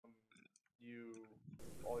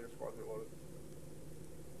all your squads are loaded.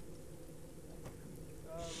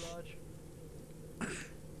 Raj.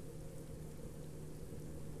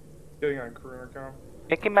 Getting on crew intercom.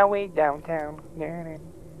 Making my way downtown.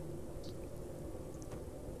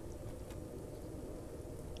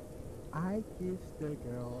 I kissed a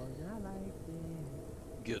girl, I liked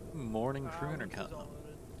it. Good morning, crew intercom.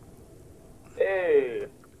 Hey!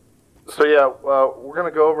 So yeah, we're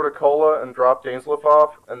gonna go over to Cola and drop Dainsliff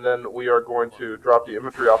off, and then we are going to drop the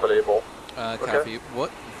infantry off at Able. Copy.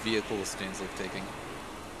 What vehicle is Stainsliff taking?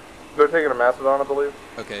 They're taking a Macedon, I believe.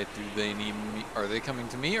 Okay, do they need me? Are they coming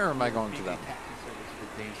to me, or am I going to them?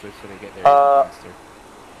 So they get there faster.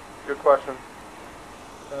 Good question.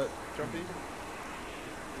 Jumpy? Do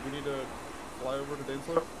we need to fly over to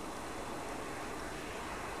Dainsliff?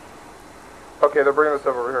 Okay, they're bringing us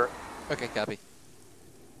over here. Okay, copy.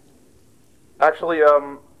 Actually,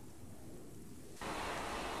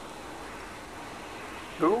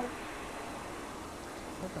 who?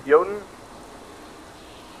 Jotun?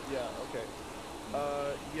 Yeah, okay.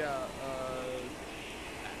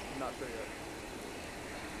 Not sure yet.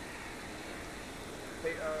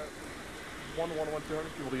 Hey, 111,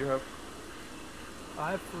 200 people do you have?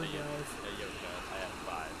 I have 3 guys. I have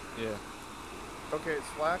 5. Yeah. Okay,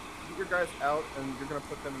 Slack, get your guys out, and you're gonna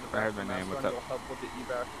put them in the back. I have my name, what's up? You'll help with the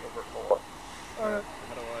evac over at Cola. Alright.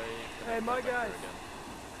 How do I... Hey, my guys.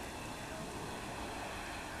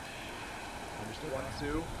 1,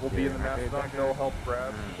 2, we'll be in the Macedon. They'll help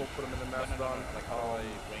grab. We'll put them in the Macedon.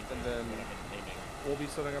 And then we'll be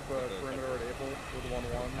setting up a perimeter at Able with 1-1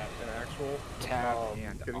 and Actual.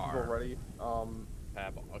 Getting people ready.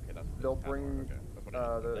 Okay, that's... They'll bring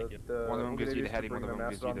One of them gives you the heading, bring one of the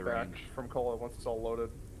them gives you Macedon the back range. from Cola once it's all loaded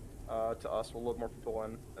to us. We'll load more people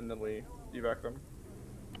in, and then we evac them.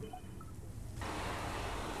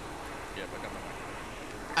 Yeah, but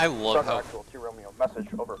I love how... Actual, 2 Romeo, message,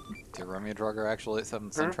 over. 2 Romeo, Draugr Actual,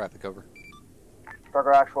 87, send traffic, over.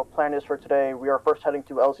 Draugr Actual, plan is for today, we are first heading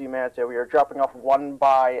to LZ Manta. We are dropping off 1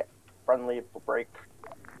 by friendly break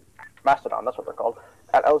Mastodon, that's what they're called,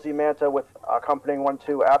 at LZ Manta with accompanying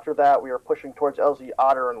 1-2. After that, we are pushing towards LZ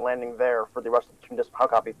Otter and landing there for the rest of the team. How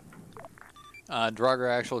copy? Draugr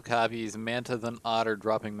Actual copies Manta, then Otter,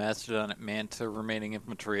 dropping Mastodon at Manta, remaining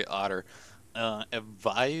infantry at Otter.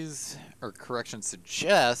 Advise, or correction,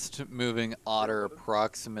 suggest moving Otter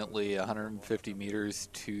approximately 150 meters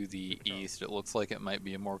to the east. It looks like it might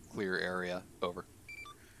be a more clear area. Over.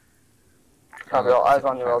 Copy, all eyes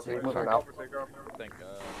on you, LZ. Moving out.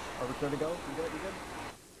 Are we clear to go? You good?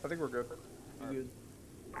 I think we're good. Good.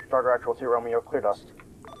 Draugr Actual, 2 Romeo, clear dust.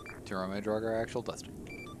 2 Romeo, Draugr Actual, dust.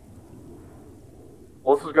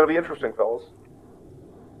 Well, this is going to be interesting, fellas.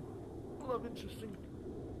 Love interesting.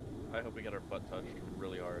 I hope we get our butt touched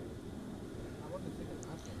really hard.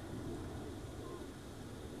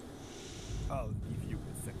 I'll give you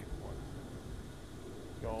a second one.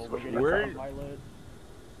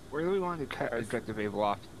 Where do we want to cut objective Able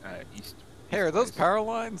off east? Hey, are those power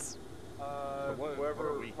lines?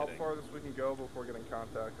 How farthest we can go before getting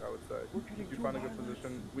contact, I would say. If you find a good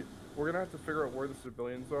position, we're going to have to figure out where the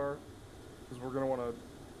civilians are, because we're going to want to,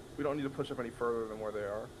 we don't need to push up any further than where they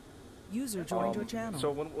are. User joined your channel.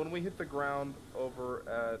 So when we hit the ground over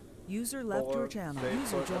at User left your channel.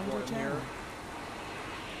 User joined your channel.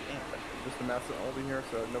 Just the master will be here,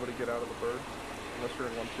 so nobody get out of the bird unless you're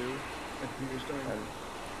in 1-2.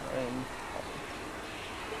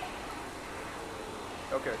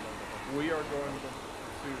 Okay, we are going to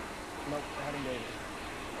heading Davis.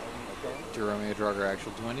 2 Romeo, Draugr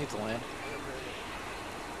Actual, do I need to land?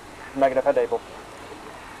 Negative, head Able.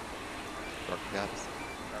 Draugr copies.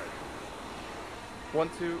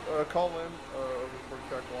 1-2, call in for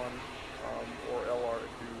check 1 or LR if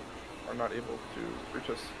you are not able to reach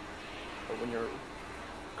us when you're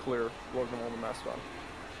clear, loading them on the Mastodon.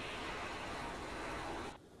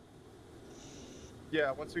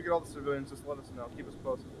 Yeah, once we get all the civilians, just let us know. Keep us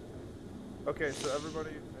posted. Okay, so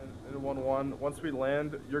everybody in 1-1, once we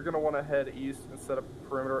land, you're going to want to head east and set up a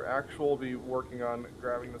perimeter. Actual will be working on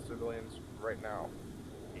grabbing the civilians right now.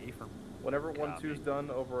 Whenever 1-2 is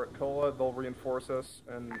done over at Cola, they'll reinforce us,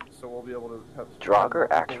 and so we'll be able to have Draugr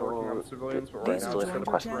working on the civilians. But right now, Dainsliff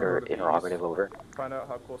request your interrogative, over. Find out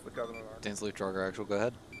how close the Covenant are. Dainsliff, Draugr Actual, go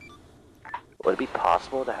ahead. Would it be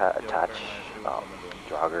possible to attach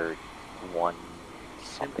Draugr 1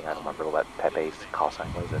 something, I don't remember what Pepe's call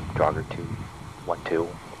sign was, and Draugr 2-1-2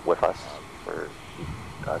 with us for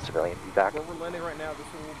civilian feedback? Where we're landing right now, this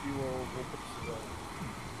one will be where we'll put the civilians.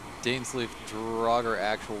 Dainsliff, Draugr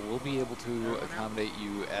Actual will be able to accommodate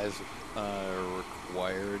you as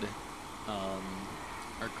required,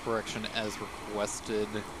 or correction, as requested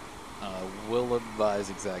Will advise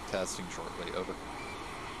exact testing shortly. Over.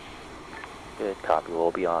 Good copy.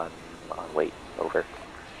 We'll be on wait. Over.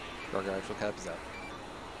 Draugr Actual Cap is out.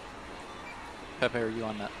 Pepe, are you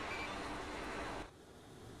on that?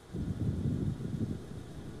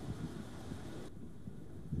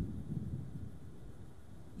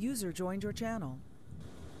 User joined your channel.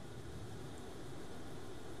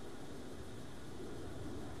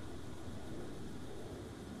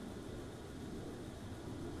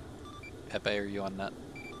 Pepe, are you on that?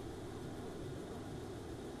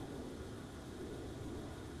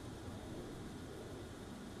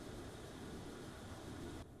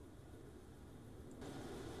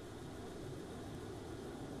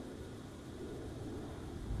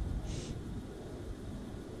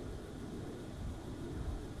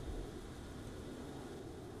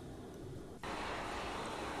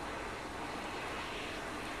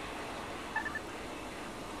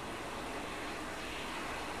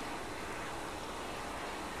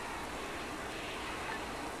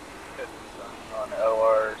 On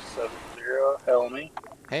LR70, Helmy.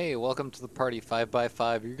 Hey, welcome to the party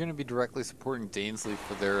 5x5. You're going to be directly supporting Dainsley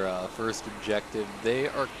for their first objective. They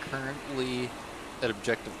are currently at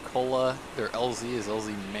objective Cola. Their LZ is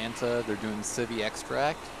LZ Manta. They're doing Civi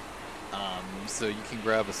Extract. So you can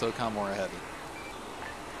grab a SOCOM or a Heavy.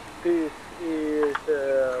 This is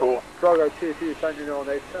Cool. Draugr 22, signing on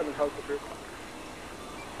 87 helicopter.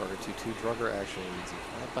 Draugr 22, Draugr Actual reads you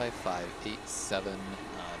 5x587.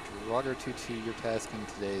 Draugr 22, your tasking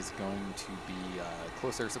today is going to be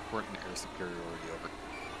close air support and air superiority. Over.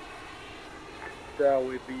 That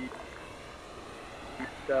would be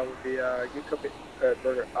good copy.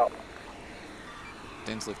 Draugr out.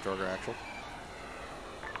 Dainsleif, Draugr Actual.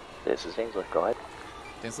 This is Ainsworth. Go ahead.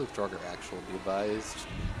 Dainsleif, Draugr Actual. Be advised,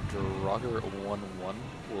 Draugr 11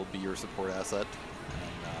 will be your support asset,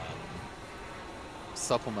 and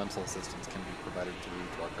supplemental assistance can be provided through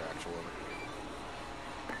Draugr Actual. Over.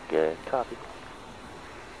 Good copy.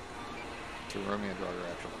 To Romeo, Draugr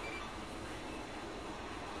Actual.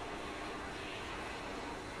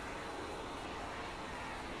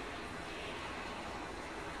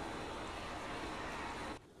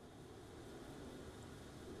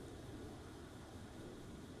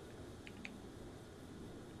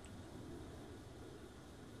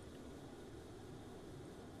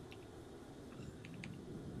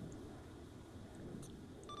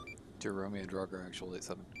 To Romeo, Draugr Actual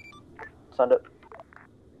 87. Send it.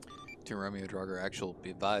 To Romeo, Draugr Actual, be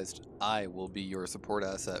advised, I will be your support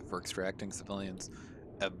asset for extracting civilians.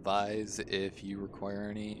 Advise if you require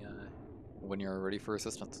any when you're ready for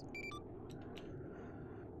assistance.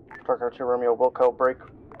 Draugr 2 Romeo, Wilco, break.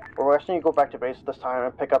 We're asking you to go back to base this time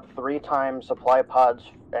and pick up 3 times supply pods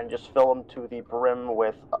and just fill them to the brim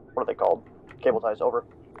with, what are they called? Cable ties, over.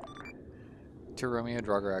 To Romeo,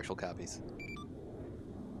 Draugr Actual copies.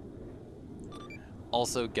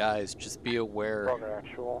 Also, guys, just be aware. Draugr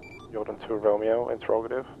Actual, Yoden 2 Romeo,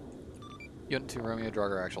 interrogative. Yoden 2 Romeo,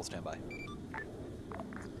 Draugr Actual, standby.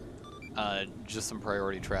 Just some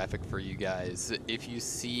priority traffic for you guys. If you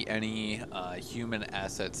see any human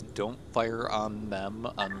assets, don't fire on them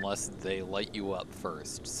unless they light you up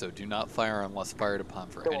first. So do not fire unless fired upon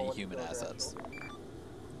for any human assets.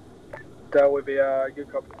 That would be a good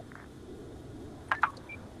copy.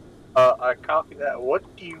 I copy that.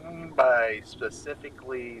 What do you mean by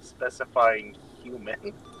specifically specifying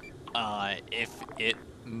human? If it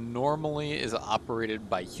normally is operated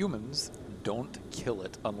by humans, don't kill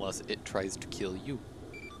it unless it tries to kill you.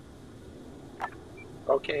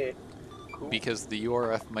 Okay. Cool. Because the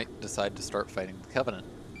URF might decide to start fighting the Covenant.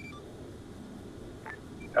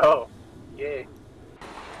 Oh, yay.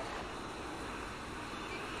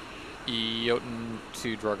 Jotun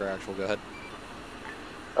to Draugr Actual, go ahead.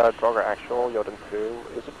 Draugr Actual, Yoden 2,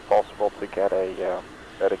 is it possible to get a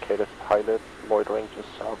dedicated pilot loitering just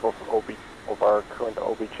south of our current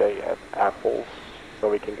OBJ at Apples, so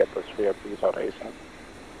we can get those VIPs out ASAP?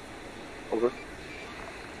 Over.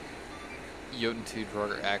 Jotun 2,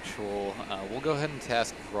 Draugr Actual. We'll go ahead and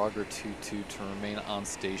task Draugr 2-2 to remain on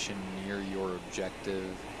station near your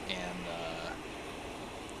objective, and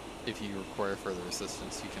if you require further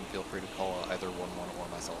assistance, you can feel free to call either 1-1 or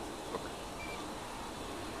myself. Over.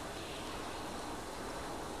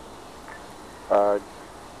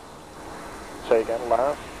 Say again,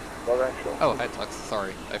 last? Draugr Actual? Oh, hi Tux,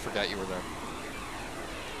 sorry, I forgot you were there.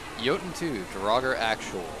 Jotun 2, Draugr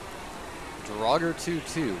Actual. Draugr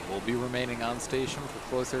 2-2 will be remaining on station for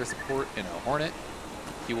close air support in a Hornet.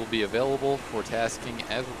 He will be available for tasking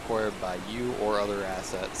as required by you or other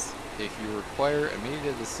assets. If you require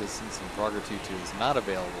immediate assistance and Draugr 2-2 is not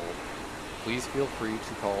available, please feel free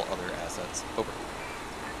to call other assets. Over.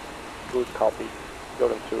 Good copy.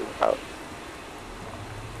 Jordan 2 out.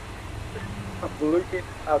 I'm looking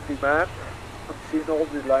at the map. I'm seeing all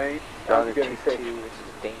the lanes. Draugr 2-2, this is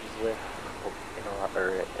Dane's lift.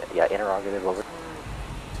 Interrogative over.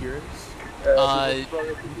 Tiers?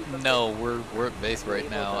 No, we're at base right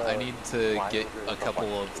now. I need to get a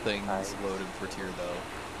couple of things loaded for tier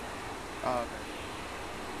though. Okay.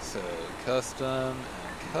 So custom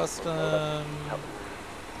and custom.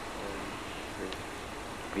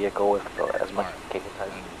 Vehicle with as much cable ties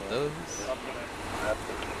as you can. Those. I'm gonna grab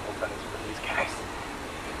the cable ties for these guys.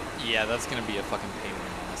 Yeah, that's gonna be a fucking pain in the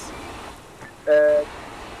ass.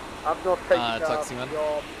 I'm not taking Tuxeman?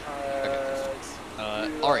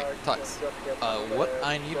 Alright, Tux. What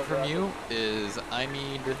I need from you is I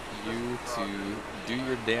need you to do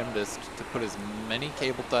your damnedest to put as many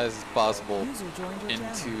cable ties as possible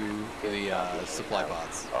into the supply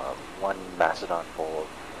pods. One Mastodon full of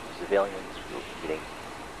civilians needing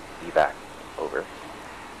evac over.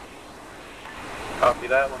 Copy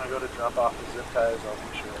that. When I go to drop off the zip ties, I'll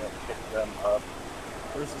make sure I pick them up.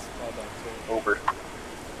 Where's this supply box? Over.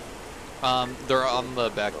 They're on the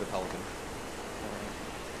back of the Pelican.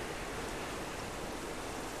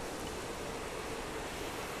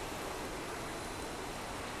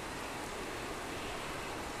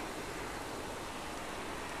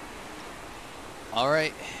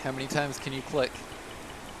 Alright, how many times can you click?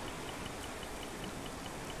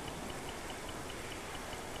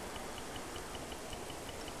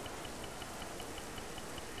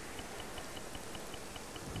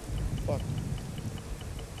 Fuck.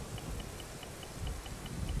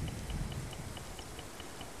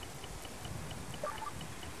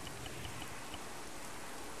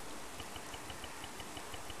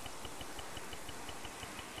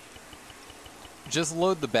 Just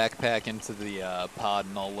load the backpack into the pod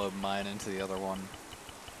and I'll load mine into the other one.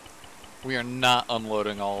 We are not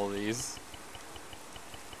unloading all of these.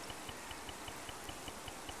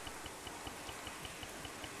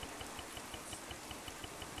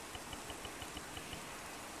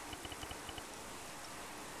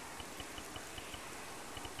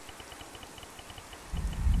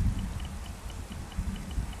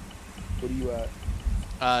 What are you at?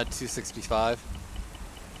 265.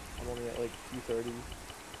 I'm only at like 230.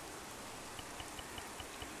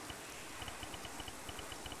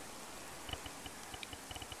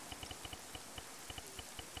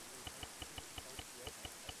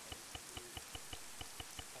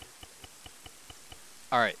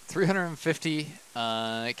 Alright, 350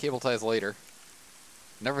 cable ties later.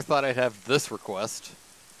 Never thought I'd have this request.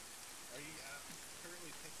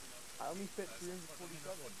 I only fit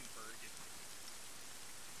 347.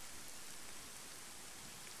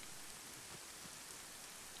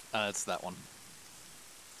 It's that one.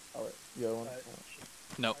 Alright, the other one?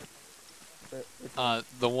 Nope. Where,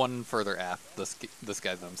 the one further aft. This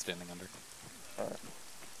guy that I'm standing under. Alright.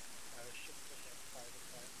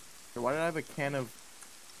 Why did I have a can of...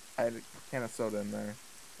 I had a can of soda in there.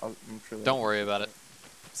 I'm sure Don't worry about it.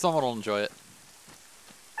 Someone will enjoy it.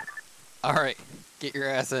 Alright, get your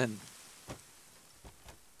ass in.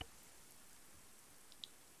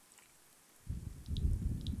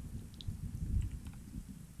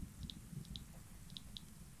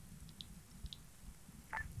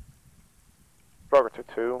 Draugr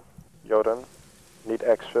 2-2, Yoden. Need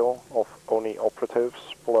exfil of only operatives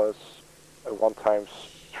plus a 1x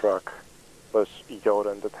truck plus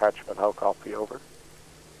Yoden detachment. How copy over?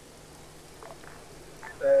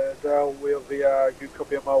 There will be a good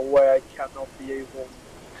copy of my way. I cannot be able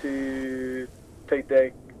to take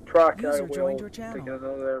the truck. I will take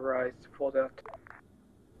another ride for that.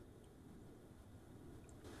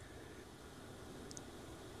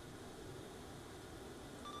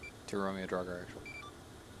 To Romeo Draugr Actual.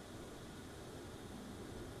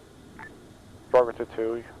 Draugr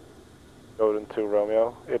 2-2, Yoden to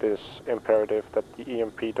Romeo. It is imperative that the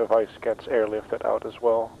EMP device gets airlifted out as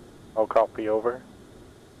well. I'll copy over.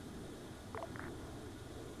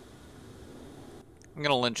 I'm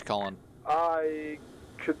gonna lynch Colin. I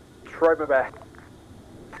could try my best.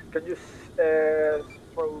 Can you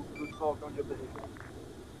throw good smoke on your position?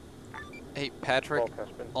 Hey, Patrick,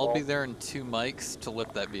 I'll be there in 2 mics to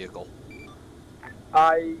lift that vehicle.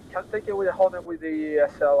 I can take it with a Honda with the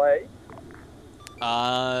SLA.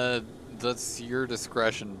 That's your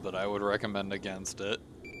discretion, but I would recommend against it.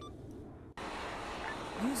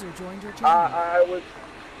 User joined your channel. I would.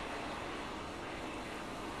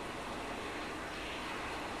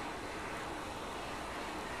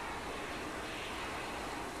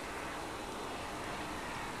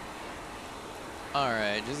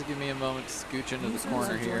 Alright, just give me a moment to scooch into the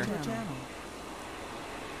corner here.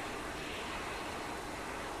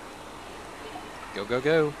 Go, go,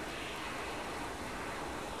 go.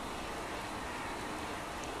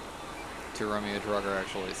 2 Romeo, Draugr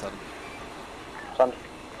Actual, 87. Send.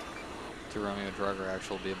 2 Romeo, Draugr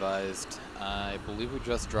Actual, be advised. I believe we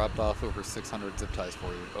just dropped off over 600 zip ties for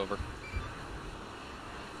you. Over.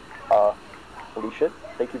 Holy shit.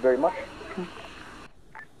 Thank you very much.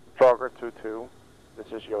 Draugr 2-2, this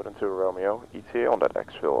is Yoden 2 Romeo, ETA on that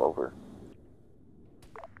exfil, over.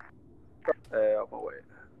 On my way.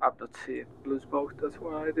 I'm not seeing blue smoke, that's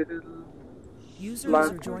why I didn't...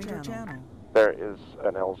 User joined your channel. There is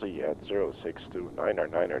an LZ at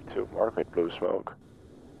 0629R9R2, marked with blue smoke.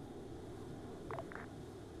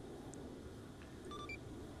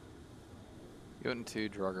 Yoden 2,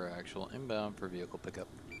 Draugr Actual, inbound for vehicle pickup.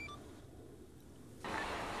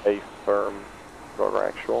 A firm Draugr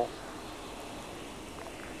Actual.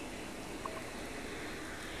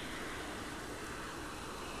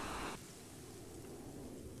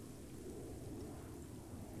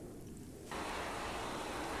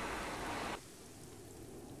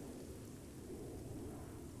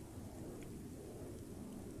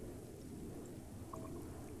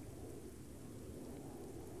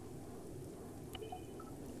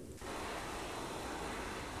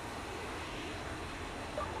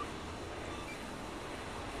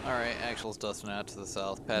 Alright, Actual's dusting out to the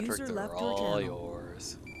south. Patrick, User they're left your all channel.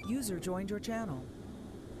 yours. User joined your channel.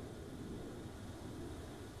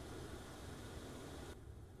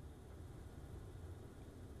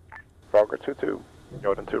 Draugr 2-2,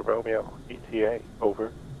 Yoden 2 Romeo, ETA,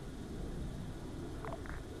 over.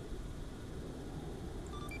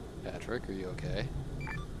 Patrick, are you okay?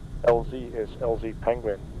 LZ is LZ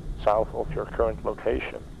Penguin, south of your current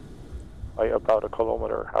location. By about a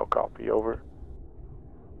kilometer, how copy, over.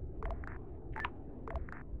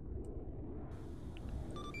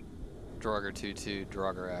 Draugr 2-2,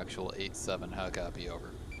 Draugr Actual 87, how copy,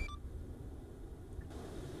 over.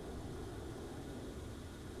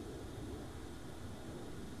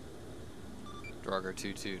 Draugr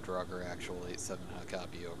 2-2, Draugr Actual 87, how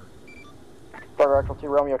copy, over. Draugr Actual 2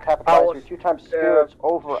 Romeo, cap advisory, 2 times spirits,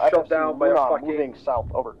 over, shut FFC down by a Luna, fucking- moving south,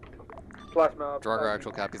 over. Plasma. Draugr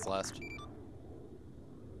Actual copies last.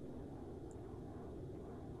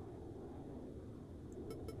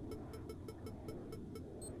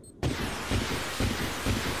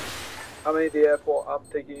 I'm in the airport, I'm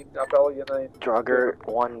taking Appel United. Draugr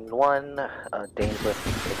 1-1, Dane's with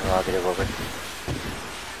interrogative, over.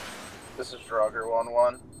 This is Draugr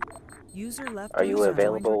 1-1. User left. Are you user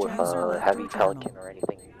available joined with your channel. a User left heavy your channel. Pelican or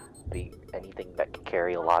anything that can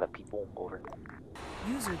carry a lot of people, over?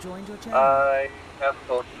 User joined your channel. I have a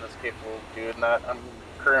Pelican that's capable of doing that. I'm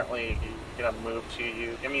currently gonna move to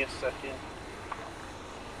you. Give me a second.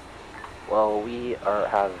 Well, we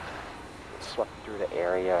have swept through the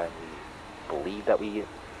area and we believe that we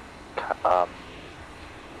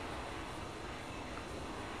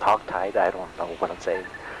hog-tied, I don't know what I'm saying,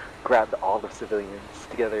 grabbed all the civilians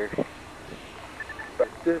together.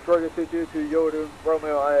 This is Draugr 2-2 to Yoden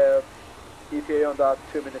Romeo, I have ETA on that,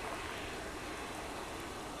 2 minutes.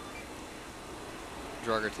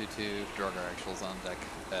 Draugr 2-2, Draugr Actual's on deck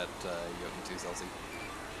at Yoden 2's LZ.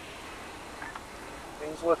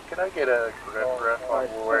 Ainsworth, can I get a ref on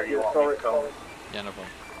where you want me to come? Yeah, no problem.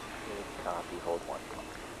 Copy, hold 1.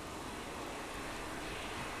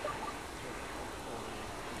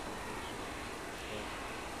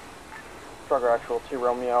 Draugr Actual 2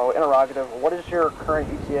 Romeo, interrogative, what is your current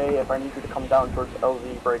ETA if I need you to come down towards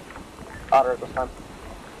LZ break Otter at this time?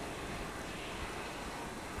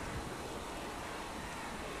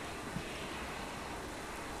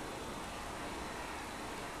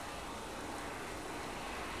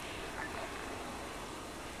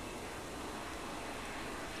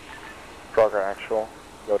 Draugr Actual,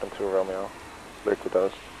 Yoden 2 Romeo, clear to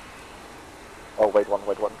dust. Oh, wait one,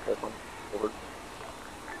 over.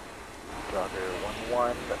 Draugr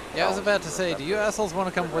 1-1. Yeah, I was about to say, do you assholes want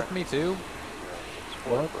to come with me too?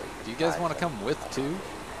 What? Do you guys want to come with too?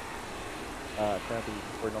 Gabby,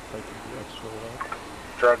 we're not taking the extra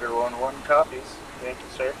route. Draugr 1-1 copies. Thank you,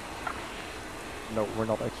 sir. No, we're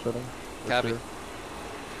not extraing. Copy.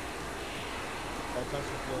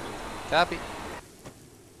 Copy.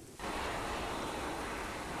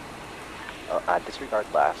 Disregard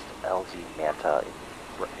last, LZ Manta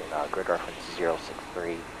in grid reference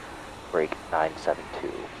 063, break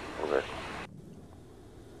 972, over.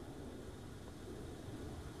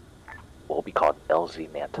 Will be called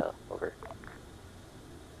LZ Manta, over.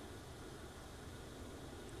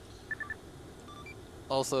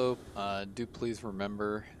 Also, do please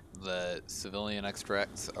remember that civilian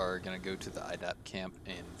extracts are going to go to the IDAP camp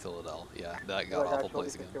in Philadelphia. Yeah, that got awful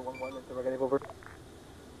place again.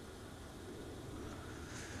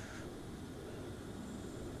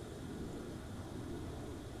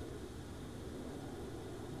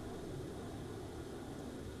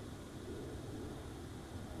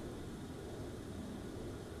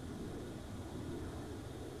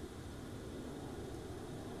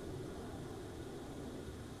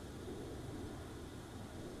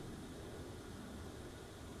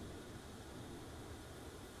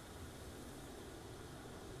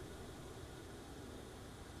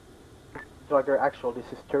 Draugr Actual, this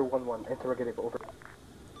is Tier 1-1, interrogative, over.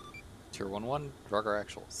 Tier 1-1, Draugr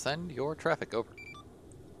Actual. Send your traffic over.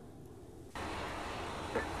 Do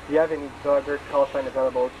you have any Draugr call sign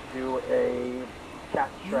available to do a cat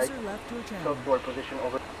strike? User left your channel. Self-board position,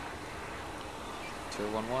 over. Tier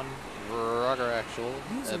 1-1, Draugr Actual.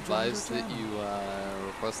 User Advise joined your that you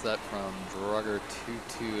request that from Draugr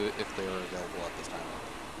 2-2 if they are available at this time.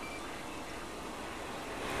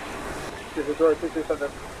 This is Draugr 2-2, send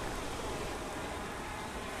it.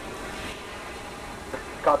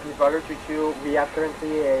 Copy, Draugr 2-2. We have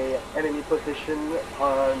currently a enemy position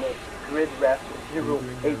on grid ref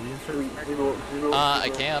 08300. I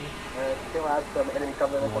can. Still have some enemy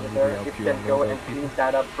covenant over there. If you can go and clean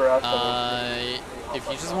that up for us. If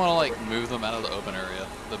you just want to like move them out of the open area,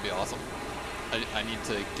 that'd be awesome. I need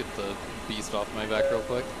to get the beast off my back real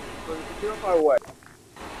quick. You're on my way.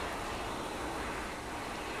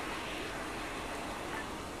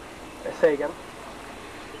 Say again.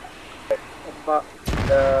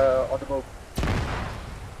 On the move.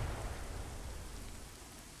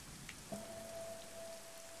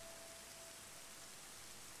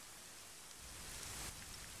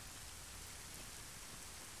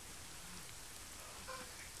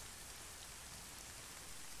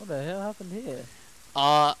 What the hell happened here?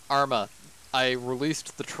 ArmA. I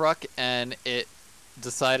released the truck and it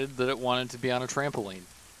decided that it wanted to be on a trampoline.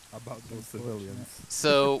 About those civilians.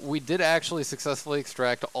 So we did actually successfully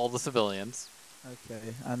extract all the civilians. Okay,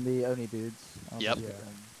 and the only dudes. Yep.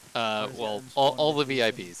 Yeah. Well, all the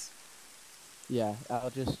VIPs. Yeah, I'll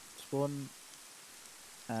just spawn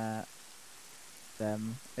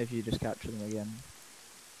them if you just capture them again.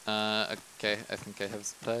 Okay, I think I have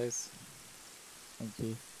supplies. Thank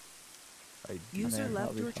you. User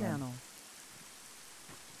left your channel.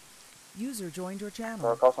 User joined your channel.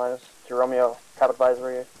 Or call sign is to Romeo, cap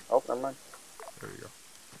advisory. Oh, never mind. There you go.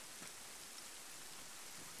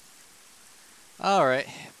 Alright,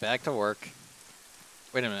 back to work.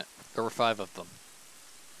 Wait a minute, there were 5 of them.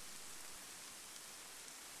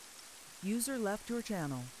 User left your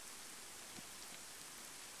channel.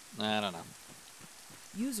 I don't know.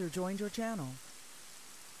 User joined your channel.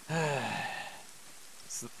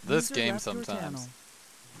 This User game left your sometimes. channel.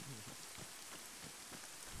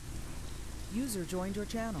 User joined your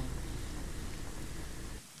channel.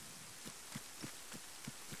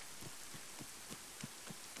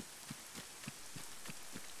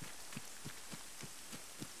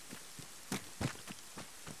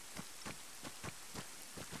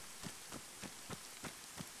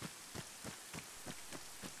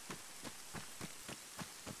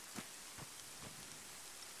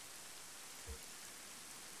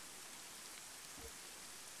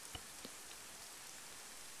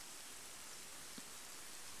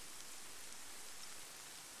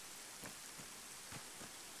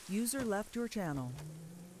 User left your channel.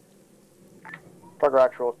 Draugr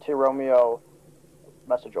Actual, T Romeo,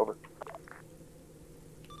 message over.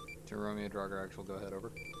 To Romeo, Draugr Actual, go ahead,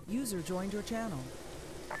 over. User joined your channel.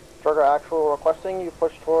 Draugr Actual requesting you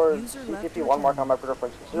push towards User left CTP your 1 mark channel. on my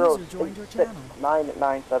preference. User joined your channel.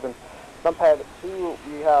 086-997. Numpad 2,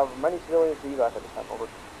 we have many civilians to you guys at this time, over.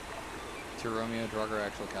 To Romeo, Draugr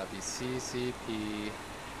Actual, copy. CCP.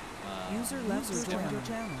 User left your joined your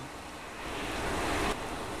channel.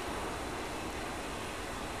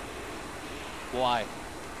 Why?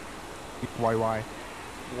 Why?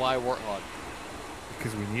 Why Warthog?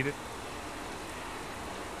 Because we need it.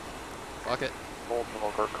 Fuck it. No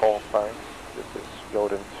longer call signs. This is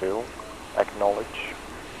Yoden 2. Acknowledge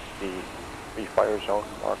the fire zone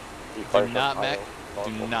mark. The fire Do not, zone Mac. aisle,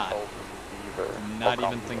 Do north of not. Beaver, Do not even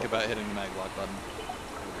Ocampo. think about hitting the mag lock button.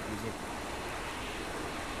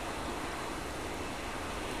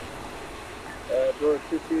 Draugr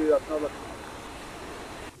 2-2, acknowledge.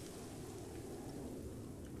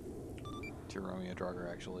 To Romeo, Draugr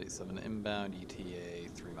Actual, 87 inbound, ETA,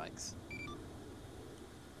 3 mics.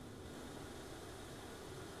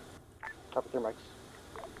 Top of 3 mics.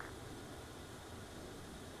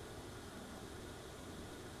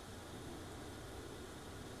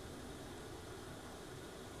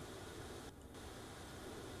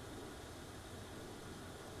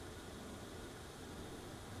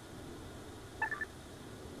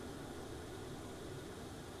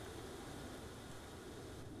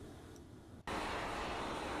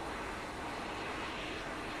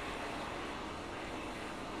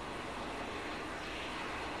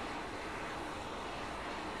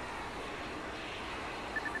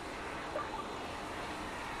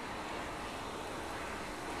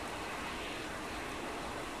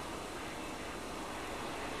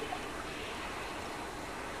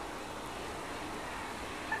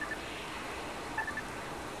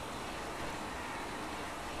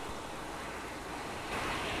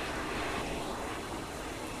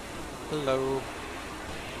 Hello.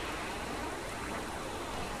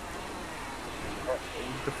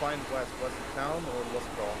 Define west of town or what's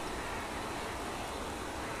it called?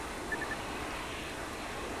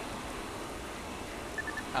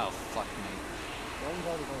 Oh, fuck me. One's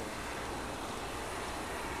already going.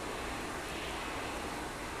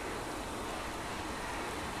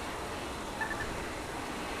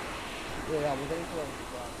 Yeah, we're getting close.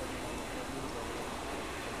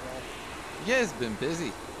 You guys been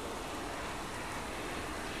busy.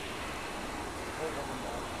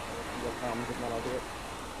 If not, I'll do it.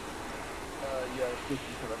 Yeah, you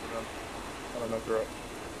can let me know. I don't know if you're up.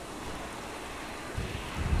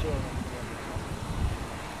 Sure.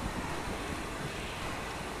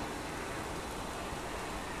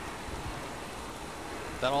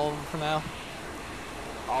 Is that all of them for now?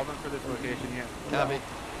 All of them for this location, yeah. Copy.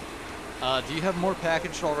 Do you have more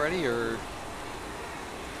packaged already, or?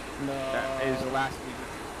 No. That is the last week.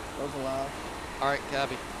 That was the last. Alright,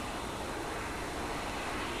 copy.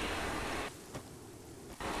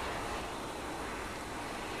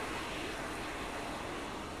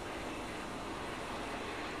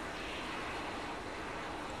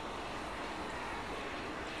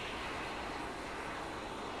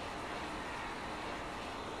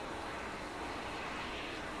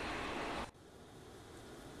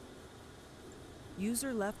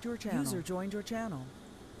 User left your channel. User joined your channel.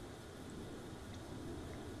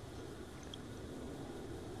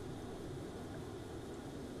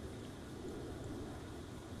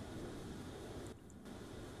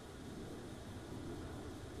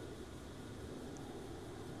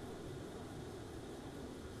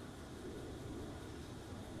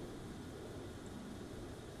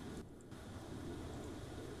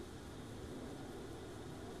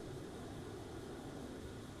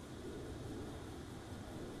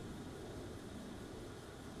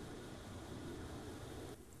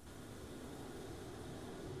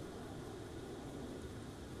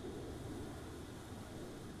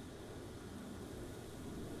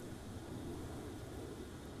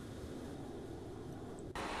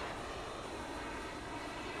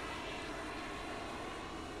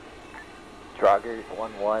 Draugr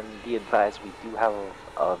 1-1, be advised we do have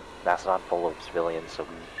a Mastodon full of civilians, so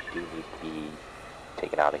we do need to be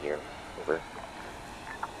taken out of here. Over.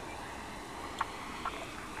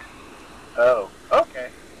 Oh, okay.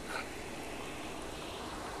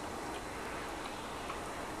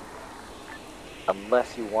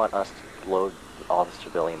 Unless you want us to load all the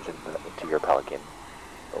civilians into your Pelican.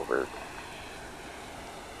 Over.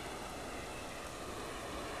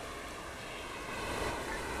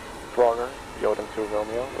 Draugr, Yoden 2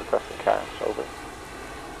 Romeo, requesting cash, over.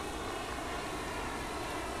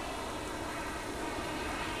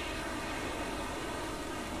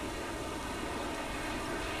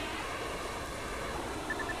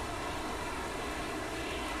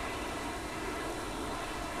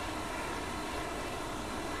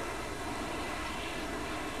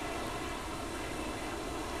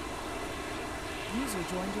 User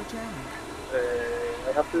joined your channel.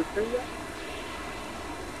 I have to do that?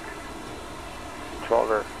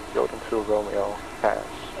 Draugr, Yoden 2 Romeo, pass,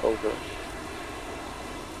 over.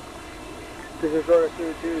 This is order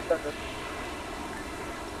 2 sentence.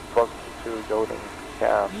 Draugr 2 Yoden,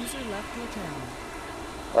 pass. User left your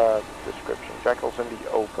channel. Description, Jackals in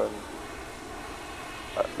the open,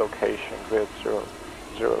 location, grid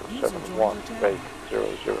 0071, bake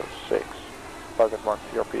 006. Target mark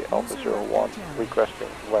PRP Alpha 01, requesting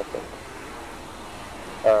weapon.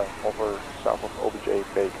 Over south of OBJ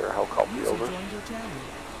Baker, how copy, User over? joined your channel.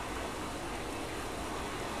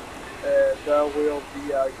 That will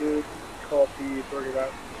be a good copy, bring it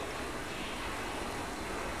out.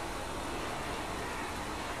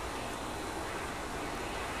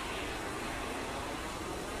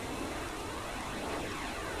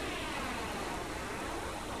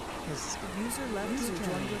 User left your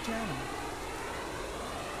joined your channel.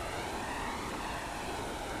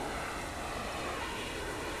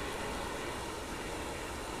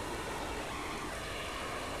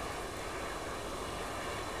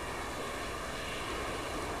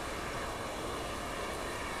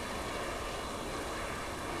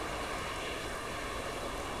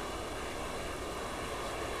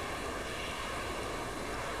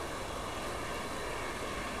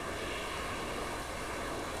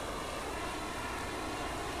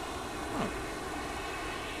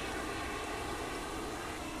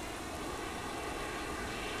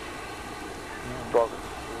 Draugr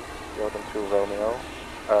 2, Yoden 2 Romeo,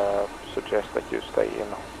 suggest that you stay in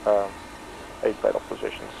a battle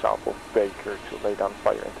position south of Baker to lay down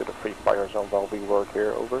fire into the free fire zone while we work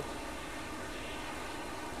here, over.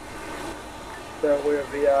 we're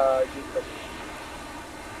via good copy.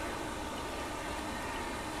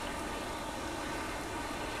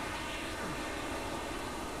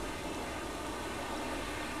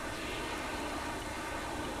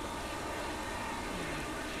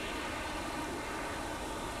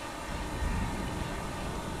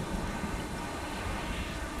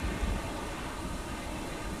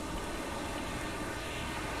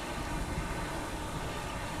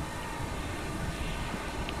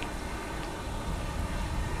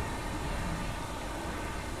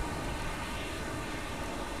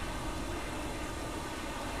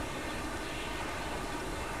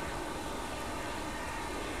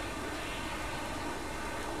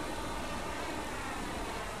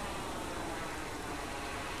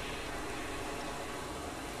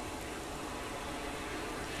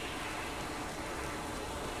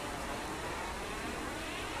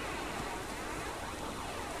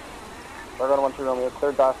 Draugr 1-2 Romeo,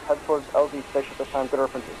 clear dock, head towards LZ station this time, good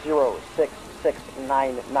reference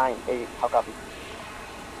 066998, how copy?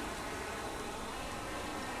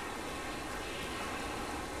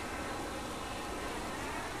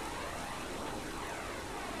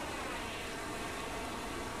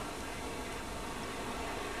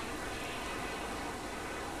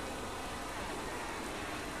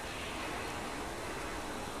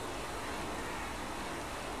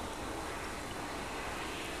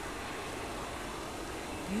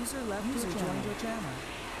 User left User joined your channel.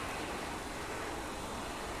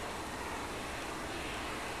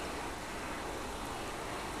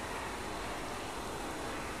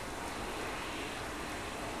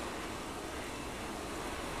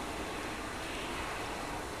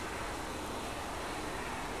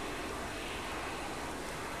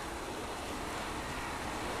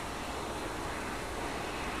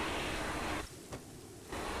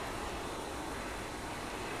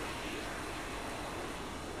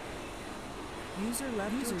 User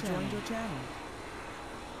left User joined your channel.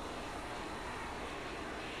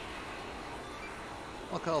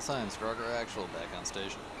 All call signs, Draugr Actual back on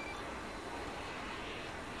station.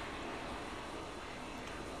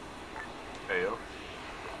 Heyo.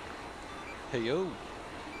 Heyo.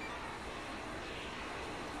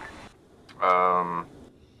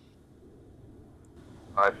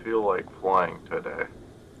 I feel like flying today.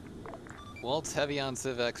 Well, it's heavy on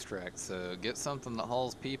civ extract, so get something that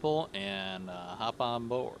hauls people and hop on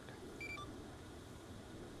board.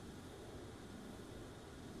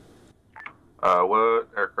 What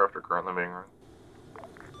aircraft are currently being run?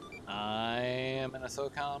 I am in a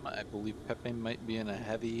SOCOM. I believe Pepe might be in a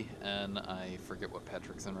heavy, and I forget what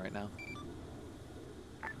Patrick's in right now.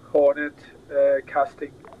 Hornet,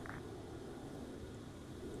 casting.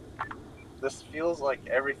 This feels like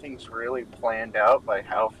everything's really planned out by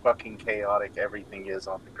how fucking chaotic everything is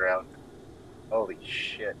on the ground. Holy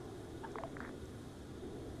shit.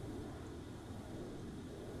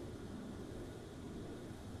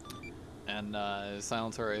 And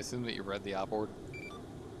Silencer, I assume that you read the op board?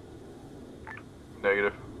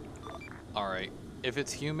 Negative. Alright. If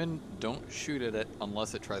it's human, don't shoot at it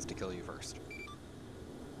unless it tries to kill you first.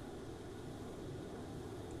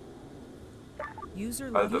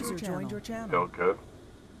 User left User joined your channel. Feel good.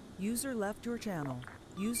 User left your channel.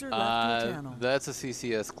 User left your channel. That's a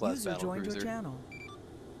CCS class User battle joined cruiser. your channel.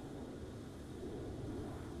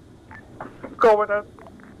 Covenant.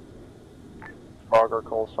 Draugr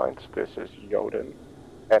call signs, this is Jodin.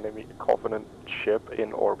 Enemy Covenant ship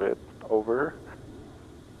in orbit, over.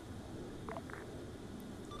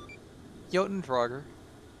 Jotun Draugr,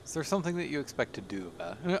 is there something that you expect to do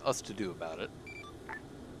about us to do about it?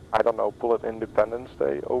 I don't know, Bullet Independence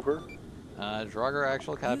Day, over. Draugr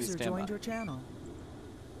Actual, copy, User stand joined by. your channel.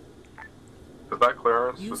 Is that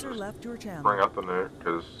clearance? User Just left your channel. bring up the nuke,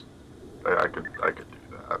 because I could do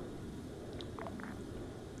that.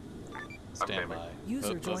 Stand by.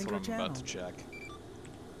 User That's joined what your I'm channel. about to check.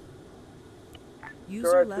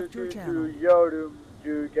 User left your channel. Yodum,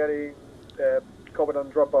 you getting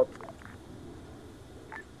Covenant dropout.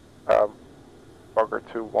 Draugr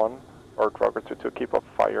 2-1 or Draugr 2-2, keep up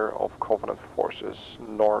fire of Covenant forces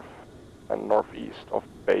north and northeast of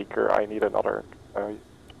Baker. I need another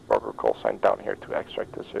Draugr call sign down here to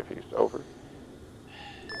extract the civvies, over.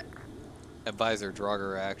 Advisor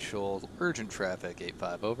Draugr Actual, urgent traffic,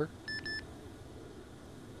 8-5, over.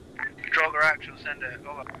 Draugr Actual, send it,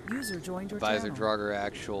 over. User joined your Advisor channel. Draugr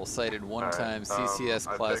Actual, sighted one-time CCS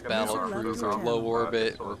I've class taken battle the arm cruiser, from low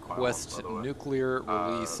orbit, Solar Cloud, request by the way. nuclear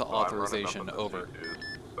release So I'm running authorization, up on the over. C2s.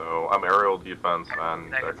 So I'm aerial defense and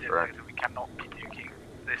Negative, extract. negative, we cannot be nuking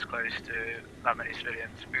this close to that many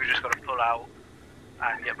civilians. We've just got to pull out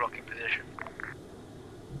and get blocking position.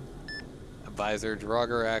 Advisor,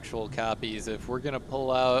 Draugr Actual copies. If we're gonna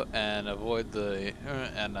pull out and avoid the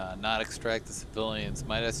and not extract the civilians,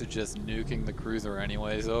 might I suggest nuking the cruiser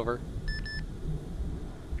anyways? Over.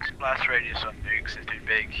 Blast radius on nukes is too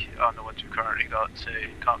big on the ones we've currently got, so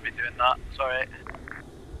can't be doing that. It's alright.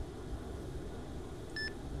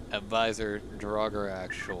 Advisor, Draugr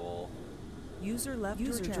Actual. User left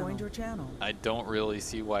User your joined your channel. I don't really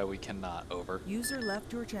see why we cannot. Over. User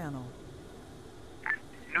left your channel.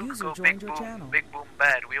 Nuke User go joined big your boom, channel. big boom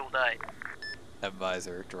bad, we all die.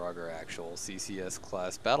 Advisor, Draugr Actual, CCS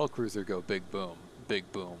class battlecruiser go big boom,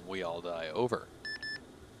 we all die. Over.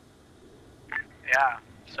 Yeah,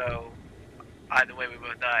 so either way we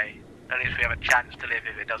will die. At least we have a chance to live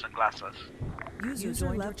if it doesn't glass us.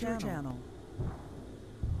 User left your channel.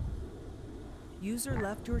 User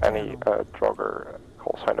left your channel. Any Draugr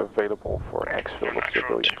call sign available for exfil of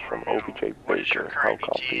civilians from OBJ Baker. How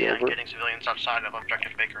copy over? Getting civilians outside of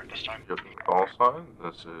Objective Baker at this time. Good call sign.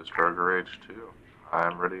 This is Draugr H2.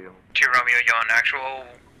 I'm ready. 2 Romeo, you're on actual.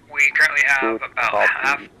 We currently have Good about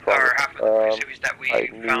copy, half of the cities that we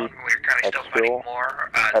found. We're currently still finding more.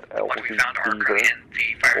 The ones we found are currently in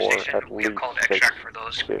the fire station. We have called extract for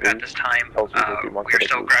those at this time. We are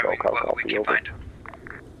still grabbing what we can find.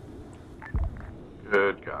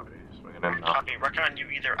 Good copy. Swinging in now. Copy. Recommend you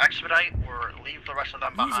either expedite or leave the rest of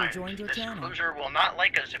them behind. Joined your This channel. cruiser will not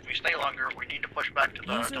like us if we stay longer. We need to push back to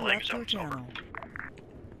the User delaying left your zone. channel.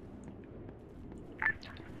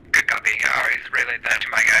 Good copy. Alright, relay that to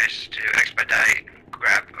my guys to expedite,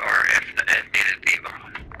 grab, or if needed,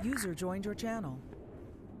 leave. User joined your channel.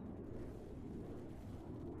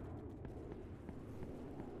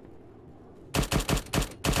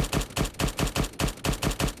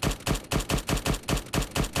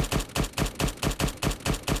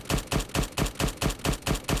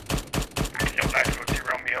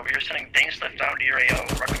 Romeo, you're sending things left down to your AO.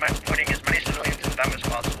 Recommend putting as many civilians in them as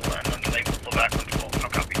possible, and then they will pull back when full. No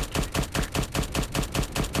copy.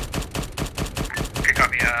 Good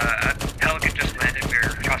copy. Pelican just landed.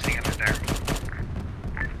 We're tossing him in there.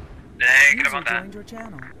 Negative User on that. joined your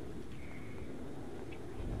channel.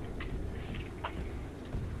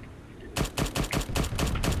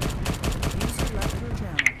 User left your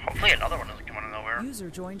channel. Hopefully another one doesn't come out of nowhere. User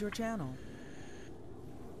joined your channel.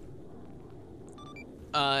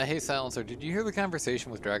 Hey Silencer, did you hear the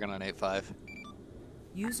conversation with Dragon on 8.5?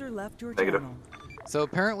 User left your Negative. channel. So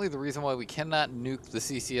apparently the reason why we cannot nuke the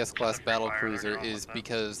CCS class battlecruiser is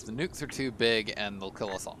because the nukes are too big and they'll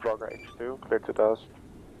kill us all. Draugr H2, clear to dust.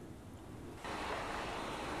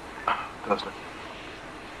 Testing.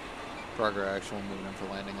 Draugr Actual moving in for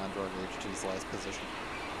landing on Draugr H2's last position.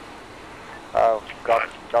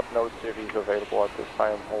 Got no cities available at this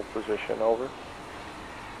time. Hold position, over.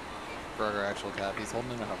 Draugr Actual copies,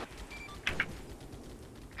 holding in a hover.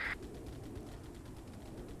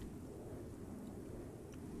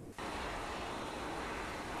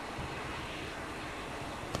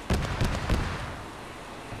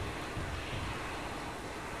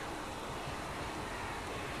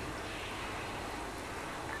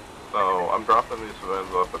 So I'm dropping these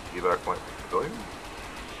civilians off at evac point civilian.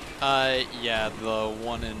 Yeah, the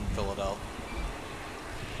one in Philadelphia.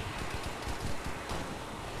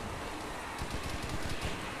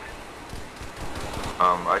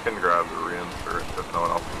 I can grab the reinsert if no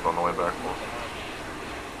one else is on the way back.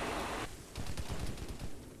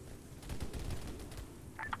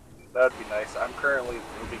 That'd be nice. I'm currently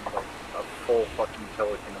moving like a full fucking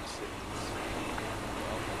Pelican of cities.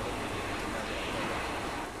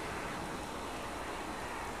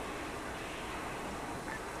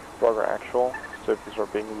 Draugr Actual, cities are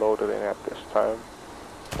being loaded in at this time.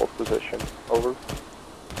 Hold position, over.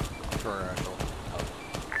 Draugr Actual.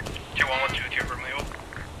 2112 Romeo.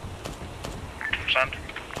 Send.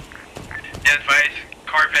 Yeah, advise.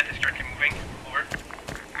 Corvette is currently moving. Over.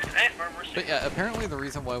 But yeah, apparently the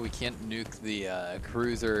reason why we can't nuke the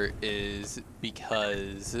cruiser is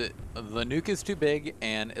because the nuke is too big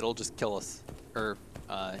and it'll just kill us. Or,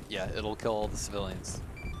 yeah, it'll kill all the civilians.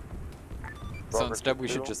 So instead we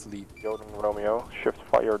should just leave. Yoden Romeo, shift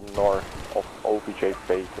fire north of OBJ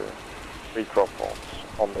Baker. 3 drop bombs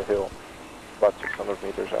on the hill. About 600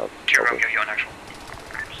 meters out. 2 Romeo, you're on actual.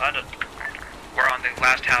 Signed it. We're on the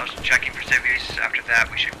last house checking for civies. After that,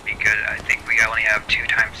 we should be good. I think we only have 2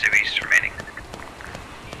 times civies remaining.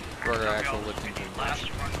 Draugr Actual lifting to Last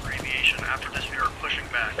one for aviation. After this, we are pushing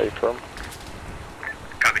back. Affirm.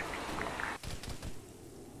 Copy.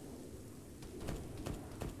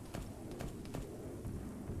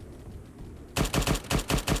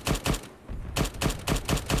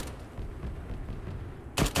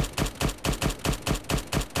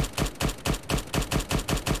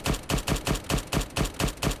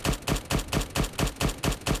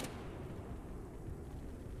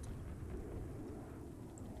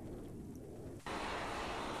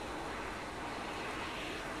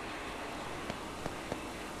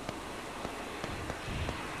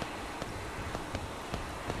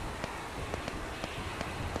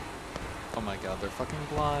 Oh my god, they're fucking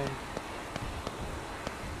blind.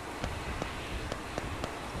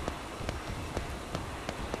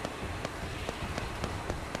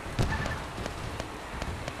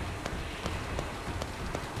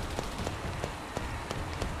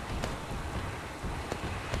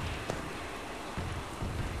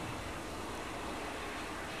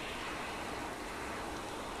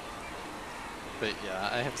 But yeah,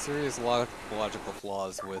 I have serious logical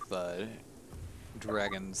flaws with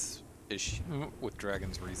Dragon's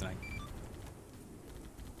reasoning.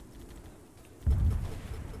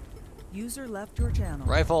 User left your channel.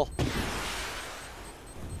 Rifle.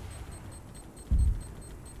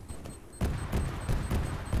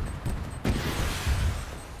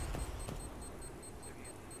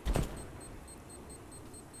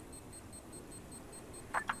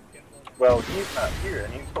 Well, he's not here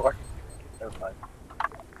anymore. Never mind.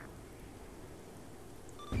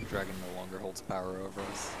 Dragon no longer holds power over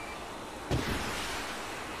us.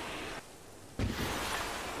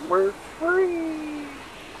 We're free!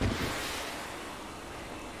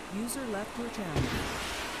 User left your channel.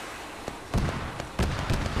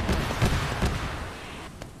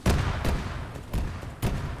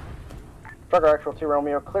 Draugr Actual 2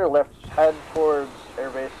 Romeo, clear left, head towards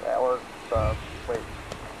airbase, or, wait,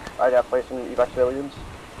 placing evac civilians.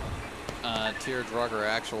 Tier Draugr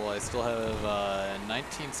Actual, I still have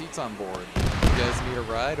 19 seats on board. You guys need a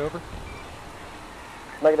ride, over?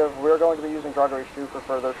 Negative, we're going to be using Draugr H2 for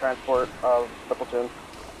further transport of the platoon.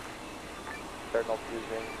 They're not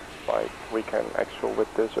using, like, we can actual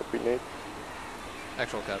with this if we need.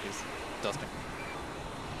 Actual copies. Dusting.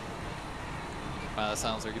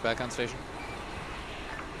 Sounds, are you back on station?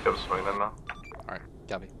 Yep, swing in now. Alright,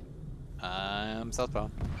 copy. I'm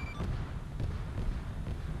southbound.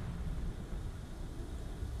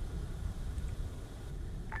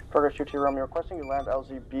 Draugr H2 Romeo, requesting you land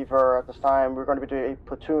LZ Beaver at this time. We're going to be doing a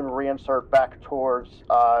platoon reinsert back towards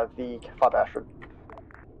the 5 Astrid.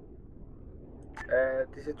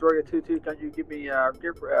 This is Draugr 2-2, can you give me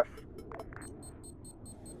gear for F?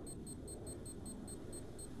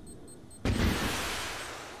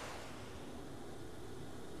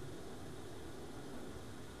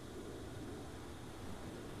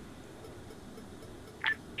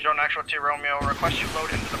 Drone Actual 2 Romeo, request you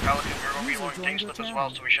load into the Pelican. We're going to be loading tank slip as well,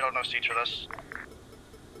 so we should have no seats for this.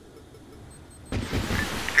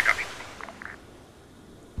 Good copy.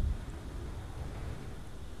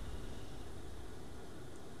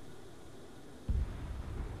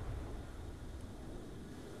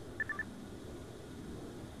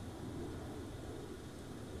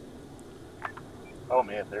 Oh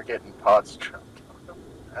man, they're getting pods dropped on them.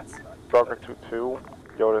 That's not Draugr 2-2,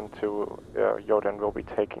 Yoden will be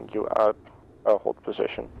taking you out, hold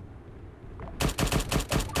position.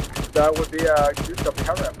 That would be a good copy,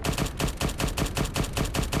 hurry.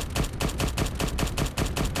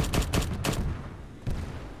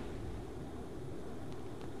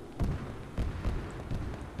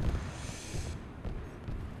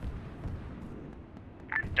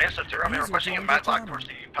 Dance 2 Romeo, requesting a mad lock towards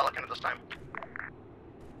the Pelican at this time.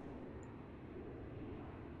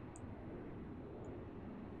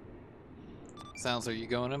 Sounds, are you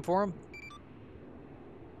going in for him?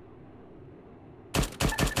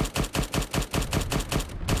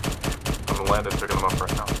 I'm landed, picking them up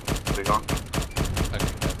right now. Where are you going?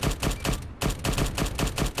 Okay,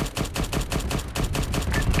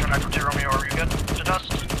 Drone Actual 2 Romeo, are you good to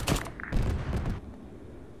dust?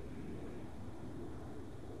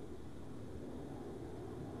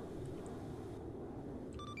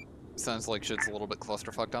 Sounds like shit's a little bit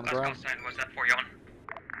clusterfucked on the ground. Was that for Yon?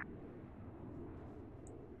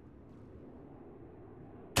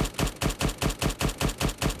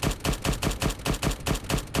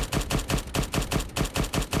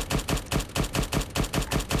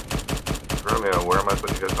 Romeo, where am I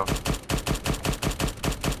putting you guys on?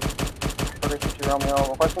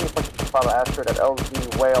 Romeo, requesting you purchase the 5 Astrid at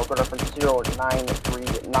LZ Whale, good reference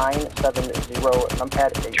 093970,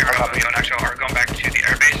 numpad 8. Romeo and Actual are going back to the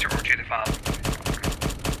airbase or to the file?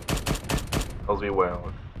 LZ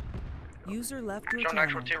Whale. User left your Drone channel.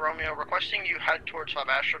 Actual 2 Romeo, requesting you head towards 5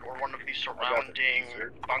 Astrid or one of the surrounding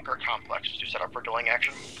bunker complexes to set up for delaying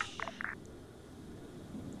action.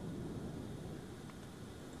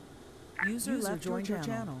 User left your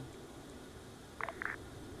channel.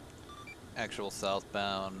 Actual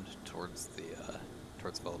southbound towards the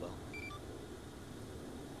towards Philadelphia.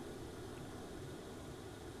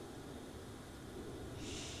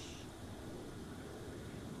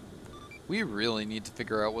 We really need to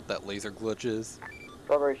figure out what that laser glitch is.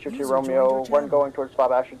 Draugr H2 Romeo, when going towards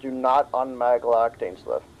 5 Astrid, do not unmag lock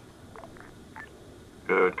Dainsliff.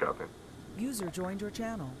 Good copy. User joined your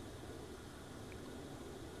channel.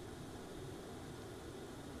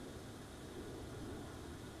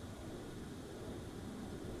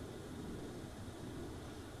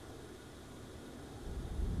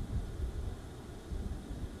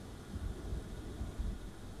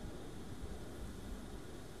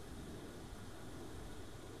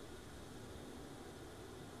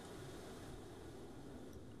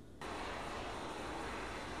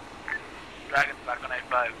 Dragon back on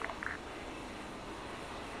A5.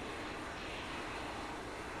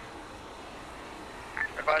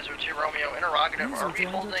 Advisor to Romeo, interrogative. Are we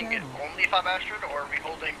holding in only 5 Astrid, or are we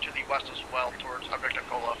holding to the west as well towards objective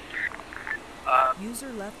Cola?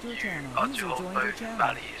 User left your channel. To User hold joined both your channel.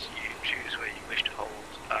 valleys, you choose where you wish to hold.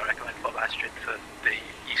 I recommend 5 Astrid for the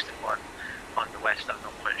eastern one. On the west, I'm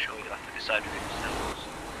not quite sure. You'll have to decide between yourselves.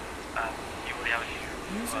 You already have a few.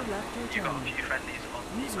 User left your You've got channel. a few friendlies on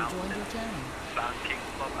the User joined your mountains channel. flanking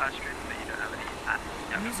 5 Astrid, but you don't have any at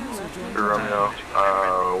User left your Hey,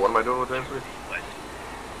 Romeo, what am I doing with Dancy?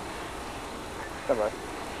 Come on.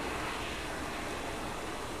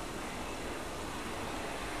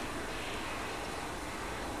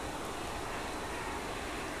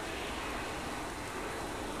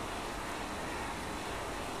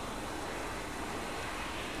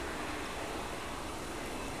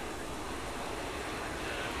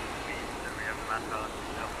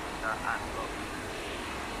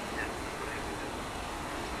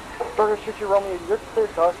 Draugr Actual Romeo, you're clear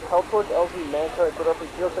to us. Head towards LZ Manta and go up from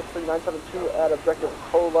 063972 at objective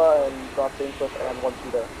Cola and drop Dangerous and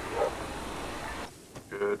 1-2 there.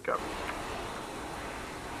 Good copy.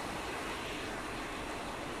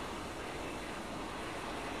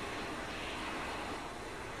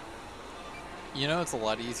 You know, it's a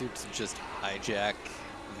lot easier to just hijack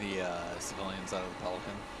the civilians out of the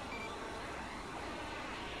Pelican.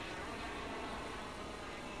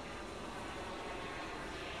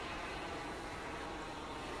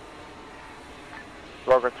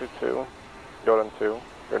 Draugr 2-2, Jordan 2,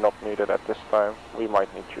 you're not needed at this time. We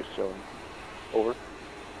might need you soon. Over.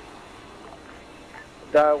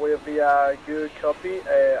 That will be a good copy.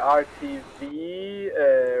 RTV,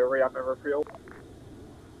 remember field.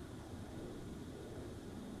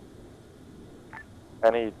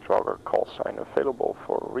 Any Draugr call sign available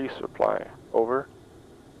for resupply. Over.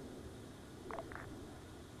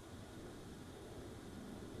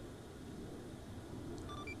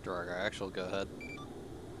 Draugr Actual, go ahead.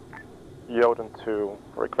 Yoden 2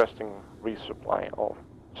 requesting resupply of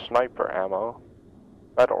sniper ammo,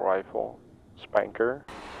 battle rifle, spanker,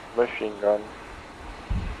 machine gun,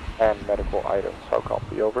 and medical items. How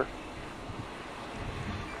copy? Over.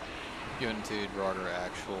 Yoden 2, Draugr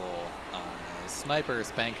Actual, sniper,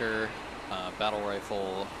 spanker, battle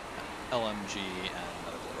rifle, LMG, and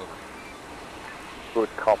medical. Over.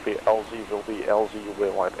 Good copy. LZ will be LZ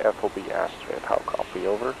will at FOB Astrid. How copy?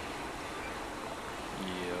 Over.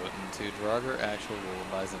 Yoden 2, Draugr Actual will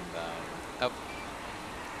advise inbound. Up.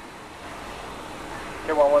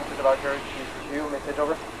 Okay, 1-1 to the Draugr 2, message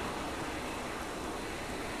over.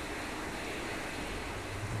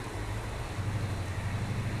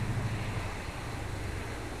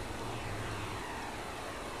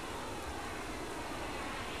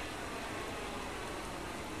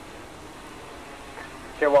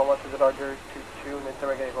 Okay, 1-1 to the Draugr 2-2,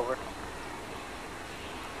 interrogating over.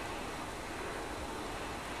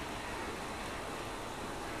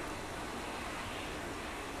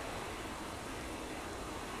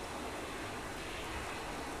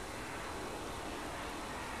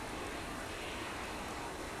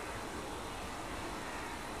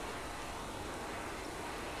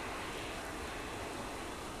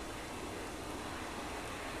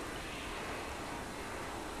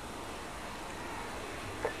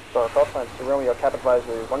 So, call signs to Romeo, cap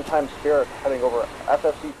advisory, one-time Spirit heading over,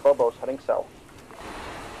 FFC Phobos heading south.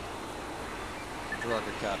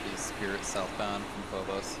 Draugr copies, Spirit southbound from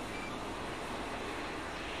Phobos.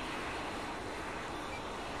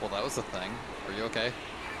 Well, that was a thing. Are you okay?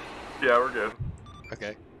 Yeah, we're good.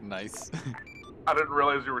 Okay, nice. I didn't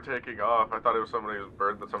realize you were taking off. I thought it was somebody's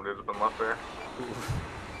bird that somebody had been left there.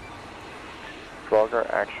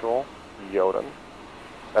 Draugr Actual, Yoden.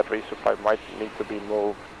 That resupply might need to be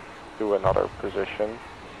moved to another position.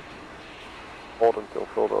 Hold until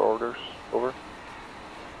further orders. Over.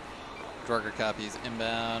 Draugr copies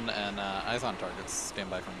inbound and eyes on targets. Stand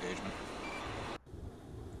by for engagement.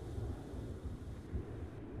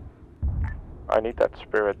 I need that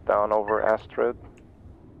Spirit down over Astrid.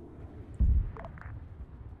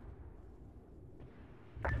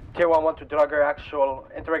 Tier 1-1 to Draugr Actual,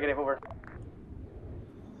 interrogative over.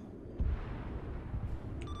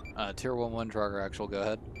 Tier 1-1, Draugr Actual, go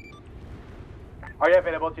ahead. Are you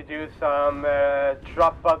available to do some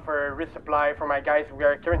drop pod for resupply for my guys? We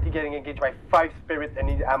are currently getting engaged by 5 Spirit and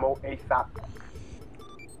need ammo ASAP.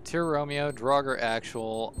 Tier Romeo, Draugr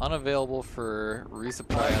Actual, unavailable for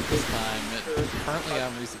resupply at this time. Currently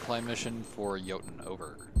on resupply mission for Jotun,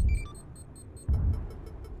 over.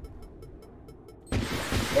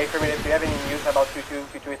 Affirmative, do you have any news about 2-2?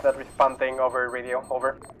 2-2 is not responding over radio,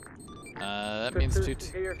 over. That means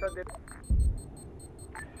 2-2.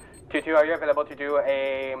 2-2, are you available to do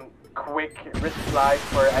a quick resupply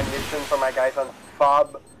for ammunition for my guys on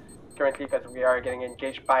FOB? Currently, because we are getting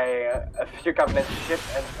engaged by a few Covenant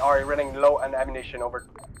ships and are running low on ammunition, over.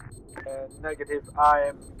 Negative, I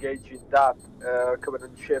am engaging that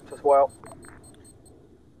Covenant ships as well.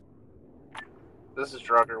 This is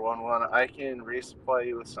Draugr 1-1. I can resupply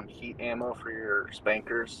you with some heat ammo for your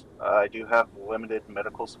spankers. I do have limited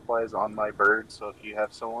medical supplies on my bird, so if you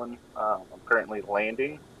have someone, I'm currently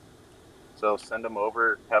landing. So send them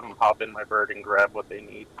over, have them hop in my bird and grab what they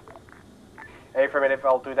need. Affirmative,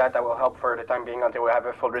 I'll do that. That will help for the time being until we have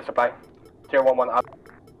a full resupply. Tier 1-1 up.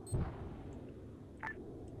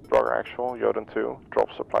 Draugr Actual, Jotun 2, drop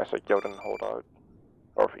supplies at Jotun Holdout,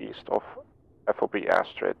 northeast of FOB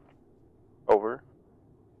Astrid. Over.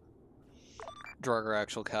 Draugr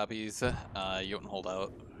Actual copies. Jotun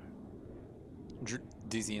Holdout.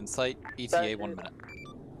 DZ in sight. ETA 1 minute.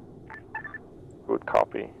 Good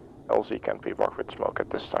copy. LZ can be marked with smoke at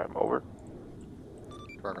this time. Over.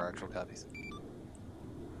 Draugr Actual copies.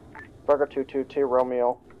 Draugr 2-2, Tier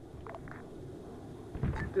Romeo.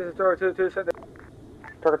 This is Draugr 2-2, send it.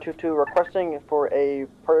 Draugr 2-2, requesting for a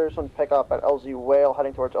person pickup at LZ Whale,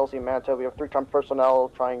 heading towards LZ Manta. We have 3 Trump personnel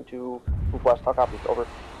trying to move west. How copies? Over.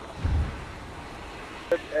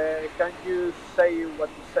 Can you say what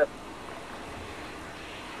you said?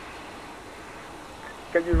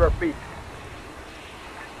 Can you repeat?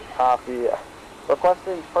 Copy.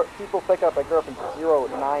 Requesting people pickup at Griffin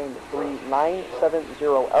 093970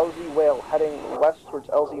 LZ Whale, heading west towards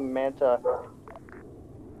LZ Manta.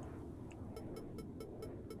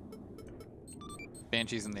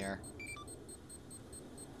 Banshees in the air.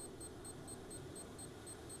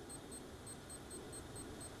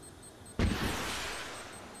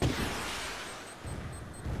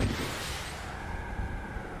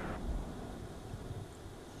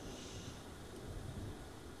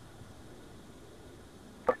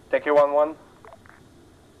 Take you 1-1.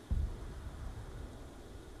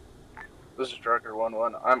 This is Draugr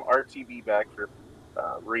 1-1. I'm RTB back for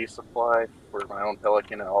resupply for my own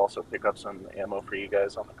Pelican, and I'll also pick up some ammo for you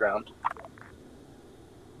guys on the ground.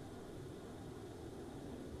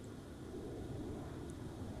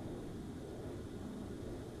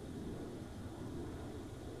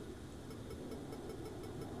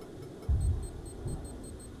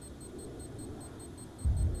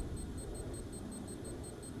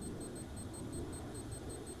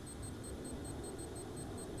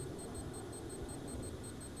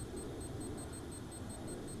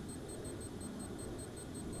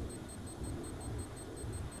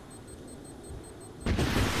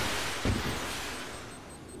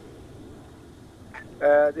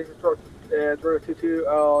 This is Draugr 2-2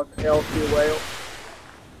 on LC Whale.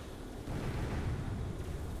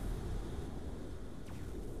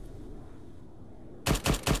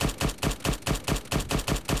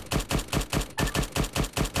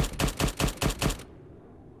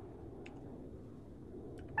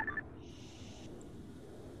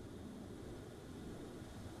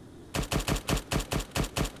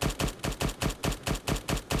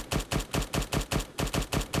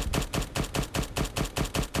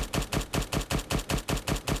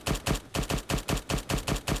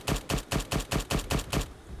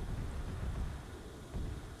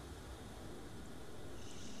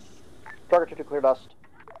 Draugr 2-2, clear dust.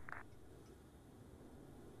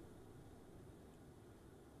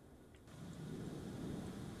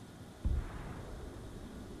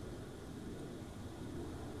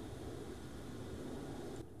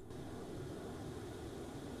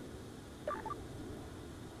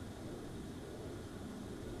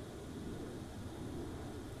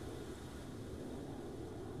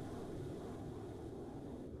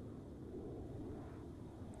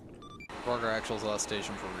 Draugr Actual's last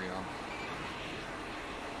station for rearm.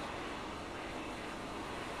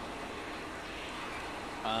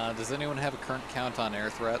 Does anyone have a current count on air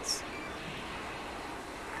threats?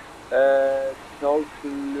 No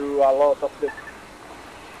clue, a lot of them.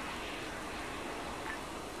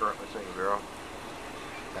 Currently seeing 0.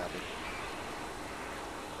 Copy.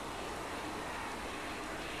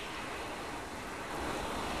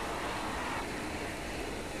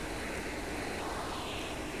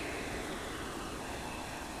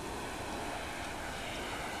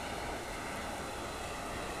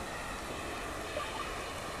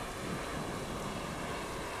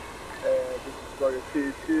 Draugr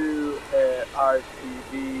 2-2,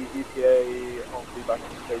 RTV, ETA on the back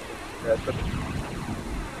station.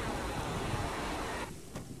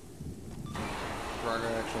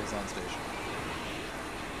 Draugr Actual is on station.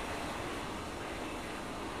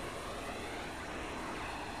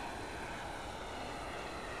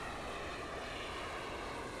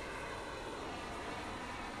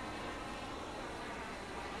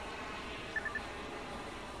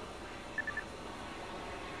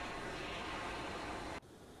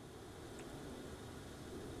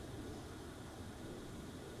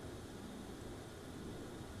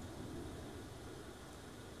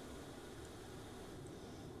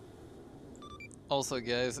 Also,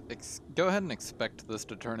 guys, go ahead and expect this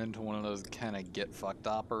to turn into one of those kind of get-fucked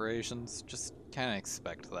operations. Just kind of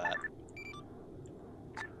expect that.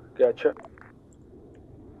 Gotcha.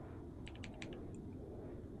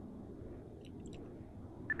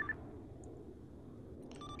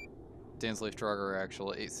 Dansleaf Draugr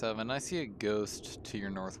Actual 87. I see a ghost to your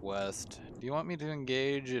northwest. Do you want me to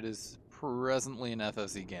engage? It is presently an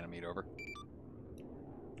FFC Ganymede, over.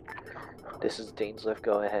 This is Dainsliff,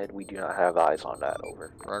 go ahead. We do not have eyes on that,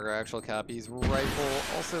 over. Draugr Actual copies.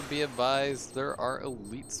 Rifle. Also be advised, there are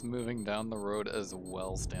elites moving down the road as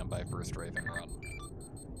well. Stand by for a strafing run.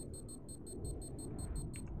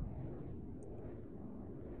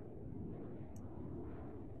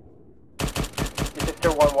 This is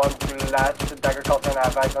 211 to last. Agriculture and I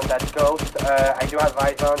have eyes on that ghost. I do have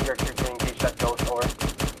eyes on. You're clear to engage that ghost, over.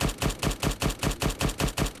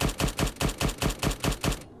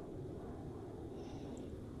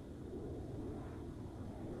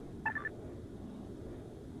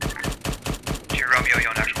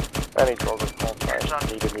 Any Draugr contact,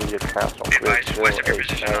 need immediate pass on grid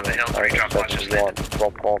 08971,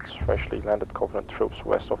 drop pods, freshly landed Covenant troops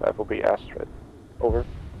west of FOB Astrid. Over.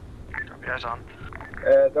 Guys on.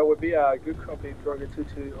 That would be a good copy, Draugr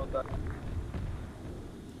 2-2 on that.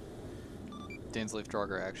 Dansleaf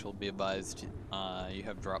Draugr Actual, be advised, you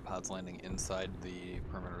have drop pods landing inside the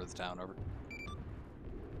perimeter of the town, over.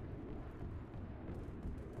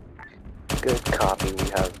 Good copy, we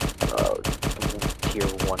have tier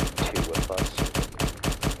 1-2 with us.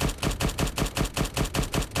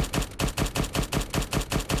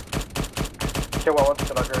 Tier 1-1 to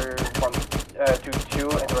Draugr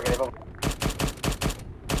 1-2-2, and we're gonna go.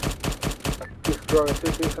 This is Draugr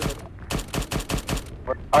 2-2.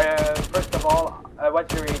 First of all,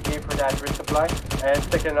 what's your ETA for that resupply? And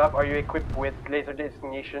second up, are you equipped with laser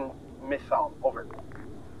designation missile? Over.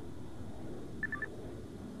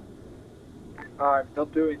 I'm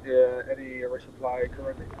not doing any resupply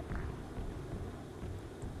currently.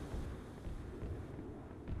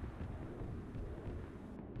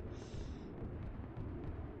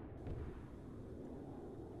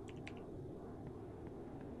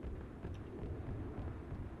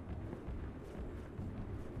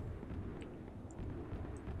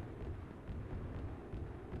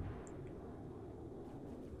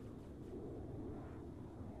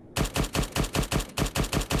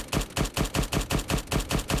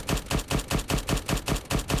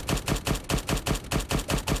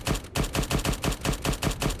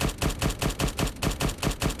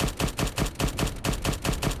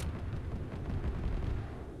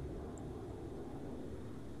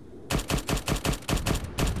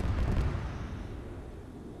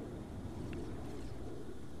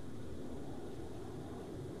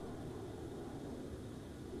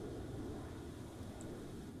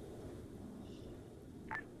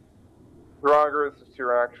 Draugr, this is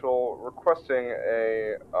your actual, requesting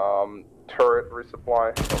a turret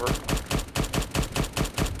resupply, over.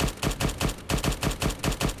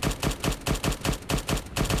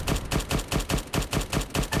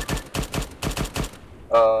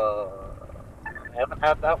 I haven't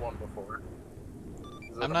had that one before.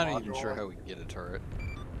 I'm not even sure how we get a turret.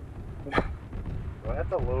 Do I have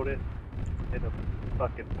to load it in a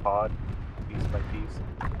fucking pod, piece by piece?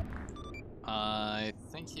 I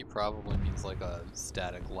think he probably means like a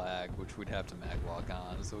static lag, which we'd have to maglock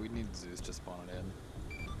on, so we'd need Zeus to spawn it in.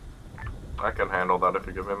 I can handle that if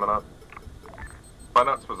you give me a minute. Find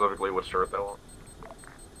out specifically which turret they want.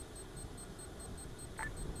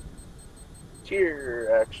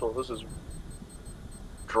 Here, actual, this is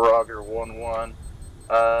Draugr 1-1.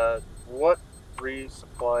 What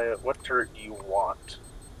resupply, what turret do you want?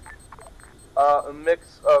 A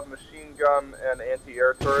mix of machine gun and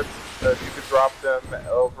anti-air turrets. If you could drop them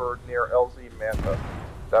over near LZ Manta,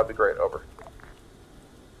 that'd be great, over.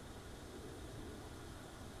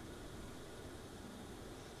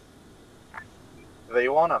 They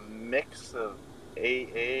want a mix of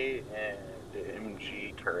AA and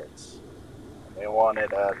MG turrets. They want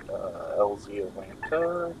it at LZ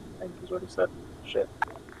Atlanta, I think is what he said. Shit.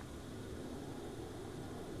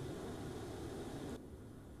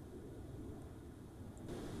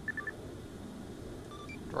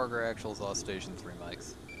 Draugr Actual's off station 3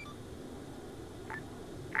 mics.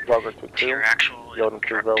 Draugr 2-2, Yoden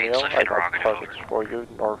 2 Romeo, I got targets for you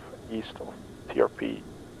northeast of TRP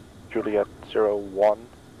Juliet 01.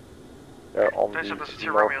 They're on the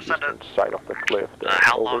northeastern side of the cliff.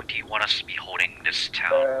 How long do you want us to be holding this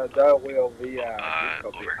town? That will be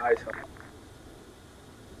over. Eyes on.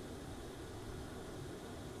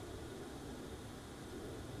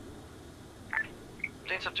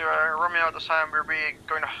 Thanks up to Romeo at this time. We'll be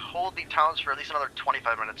going to hold the towns for at least another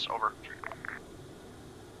 25 minutes. Over.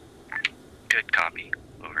 Good copy.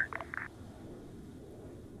 Over.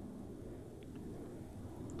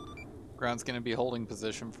 Ground's going to be holding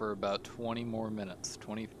position for about 20 more minutes.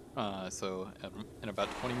 So in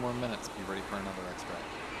about 20 more minutes, be ready for another extract.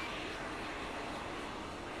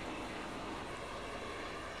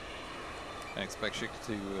 I expect you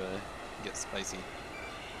to get spicy.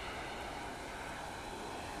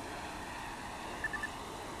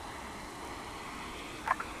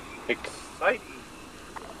 Exciting.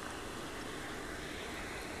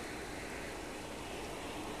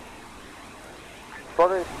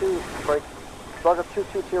 Draugr 2, break. Draugr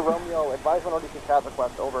 2-2 tier Romeo, advise on ODC cat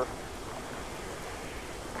request, over.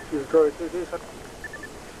 This is Draugr 2-2, sir.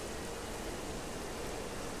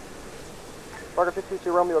 Draugr 2-2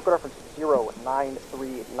 tier Romeo, good reference,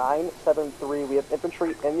 093973. We have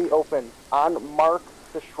infantry in the open, on mark,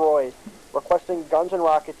 destroy. Requesting guns and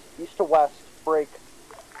rockets, east to west, break.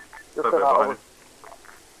 You're clear now, over.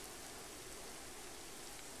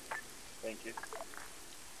 Thank you.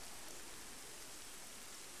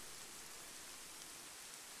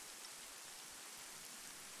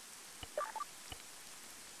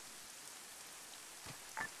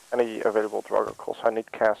 Any available Draugr calls? I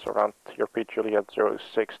need cast around TRP Juliet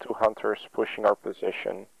 06, 2 hunters pushing our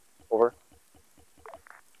position. Over.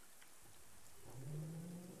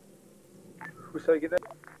 Who said get that?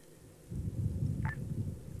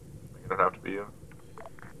 It'd have to be you.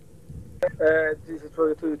 This is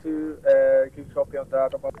Draugr 2-2, good copy on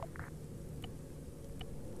that.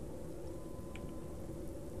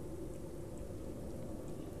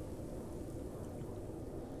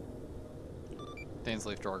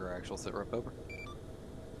 Dainsleif, Draugr Actual, sit rep, over.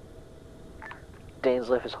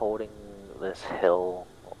 Dainsleif is holding this hill.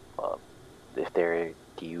 Do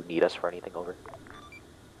you need us for anything, over?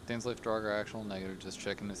 Dainsleif, Draugr Actual, negative, just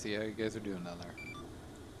checking to see how you guys are doing down there.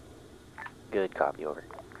 Good copy, over.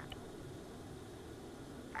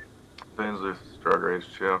 Dainsleif, Draugr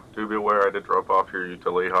HQ. Do be aware I did drop off your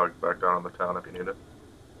utility hog back down on the town if you need it.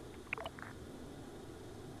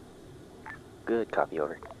 Good copy,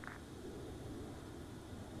 over.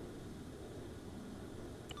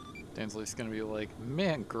 Dainsleif's gonna be like,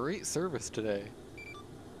 man, great service today.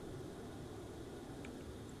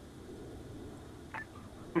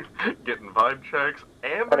 Getting vibe checks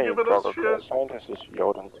and they're giving us shit. This is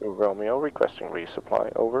Yoden 2 Romeo, requesting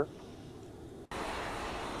resupply, over.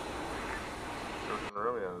 Yoden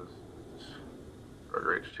Romeo is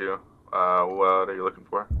Draugr H2. What are you looking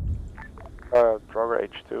for? Draugr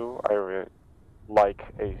H2, I really like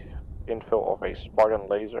a infill of a Spartan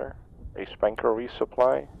laser, a spanker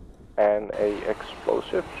resupply, and a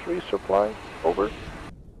explosives resupply, over.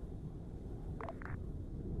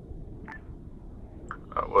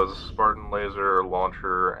 Was Spartan laser,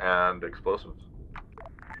 launcher, and explosives?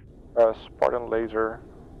 Spartan laser,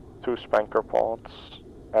 2 spanker pods,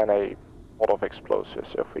 and a pod of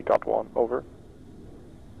explosives if we got one, over.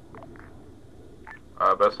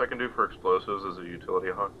 Best I can do for explosives is a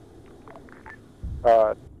utility hog.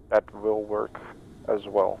 That will work as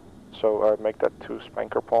well. So make that 2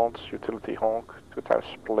 spanker pods, utility hawk, 2 times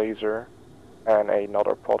laser, and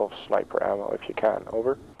another pod of sniper ammo if you can,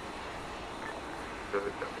 over.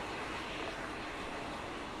 Good.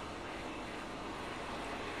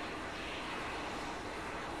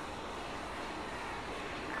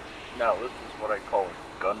 Now this is what I call a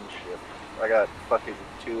gunship. I got fucking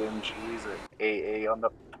 2 MGs and AA on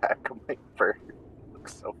the back of my bird.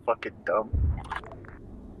 Looks so fucking dumb.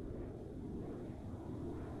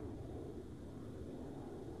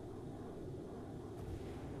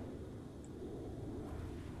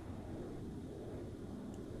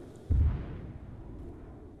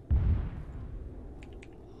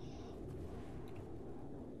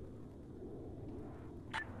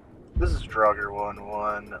 This is Draugr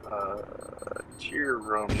 1-1, tier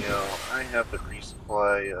Romeo. I have the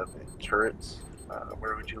resupply of turrets.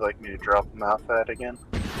 Where would you like me to drop them off at again?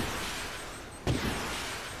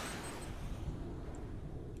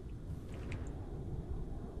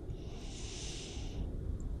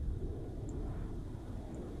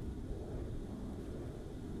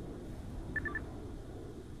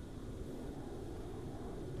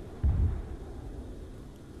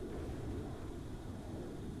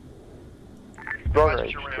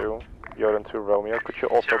 Draugr H2, Yoden 2 Romeo, could you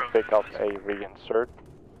also pick up a reinsert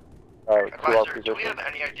to our position? Do we have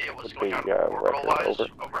any idea what's going on Wrecker, orbital-wise? over.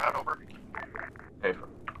 Over. Hey.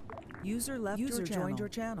 User left your channel. Joined your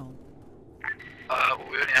channel. We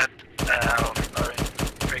only had our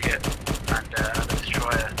frigate and a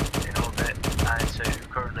destroyer in orbit, so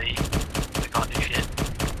currently we can't do shit.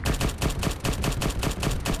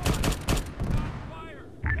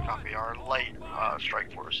 Copy, our light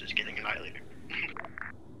strike force is getting annihilated.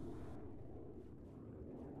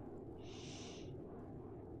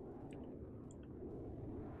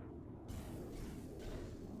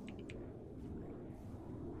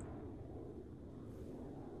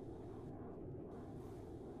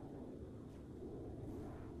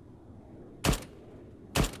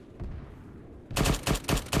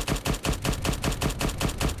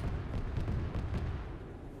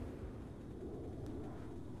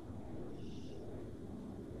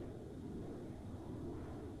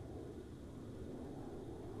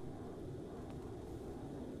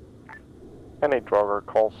 Any Draugr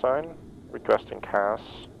call sign, requesting CAS,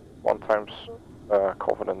 1 times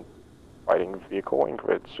Covenant fighting vehicle in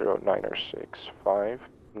grid 0965,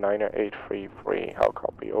 90833, how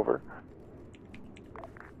copy, over.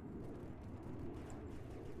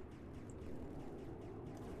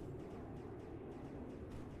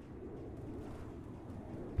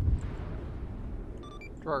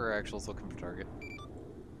 Draugr Actual's looking for target.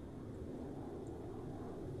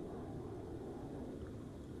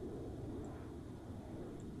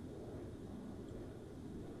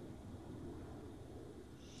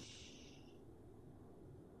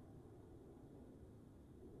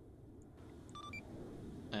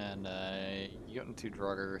 And Yoten 2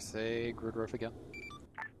 Draugr, say grid roof again.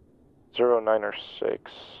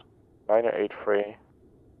 0906, 983.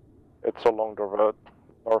 It's along the road,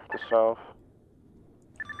 north to south.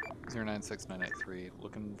 096983,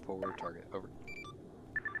 looking forward target, over.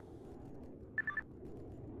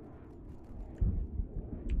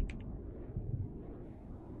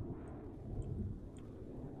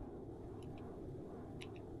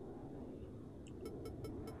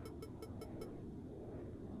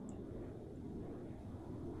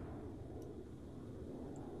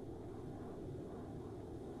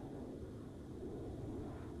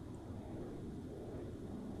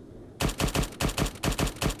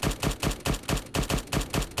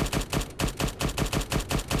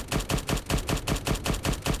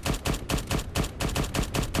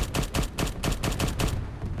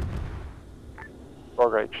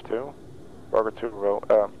 Draugr H2, Draugr 2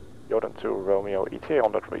 Yoden 2 Romeo ETA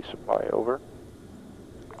on that resupply, over.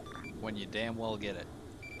 When you damn well get it.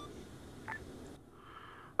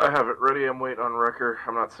 I have it ready. I'm waiting on Wrecker.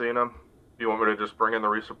 I'm not seeing him. Do you want me to just bring in the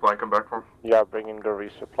resupply and come back for him? Yeah, bringing the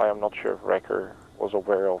resupply. I'm not sure if Wrecker was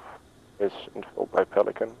aware of his info by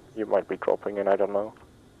Pelican. You might be dropping in, I don't know.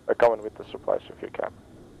 Coming with the supplies if you can.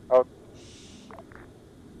 Out.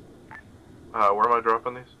 Where am I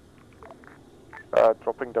dropping these?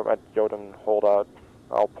 Dropping them at Yoden holdout.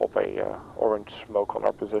 I'll pop a orange smoke on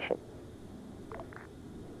our position.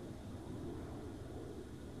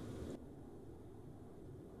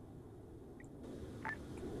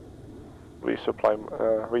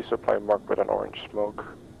 Resupply marked with an orange smoke.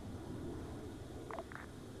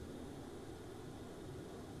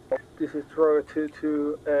 This is Draugr 2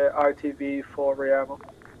 to RTV for reammo.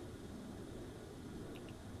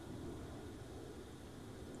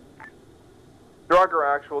 Draugr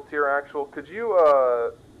Actual, Tier Actual, could you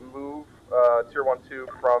move Tier 1-2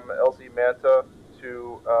 from LZ Manta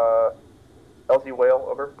to LZ Whale,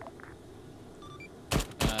 over?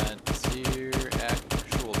 Tier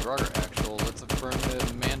Actual, Draugr Actual, let's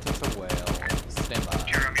affirmative, Manta to Whale, stand by.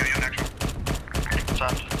 Tier Romeo, Yoden Actual.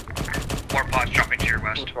 Send. More pods jumping to your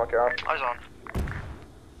west. Eyes on.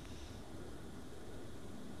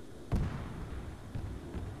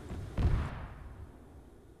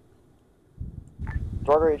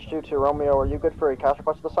 Draugr H2 to Romeo, are you good for a cash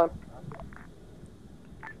request this time?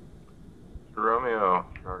 Romeo,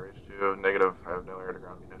 Draugr H2, negative. I have no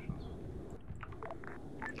air-to-ground munitions.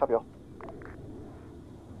 Copy all.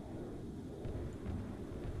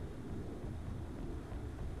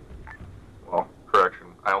 Well, correction.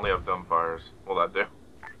 I only have dumb fires. Will that do?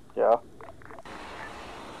 Yeah.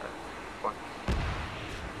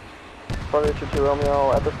 Draugr H2 to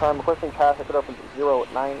Romeo, at this time requesting cash at good open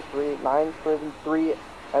 093933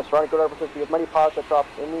 and surrounding good open with many pods that drop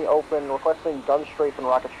in the open, requesting gun strafe and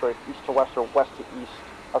rocket strafe east to west or west to east.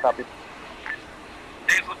 I'll copy.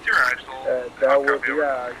 Days with Tier Actual. That would be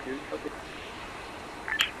good.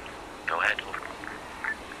 Go ahead.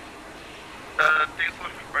 Days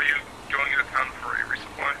are you going into town for a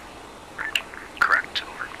resupply? Correct.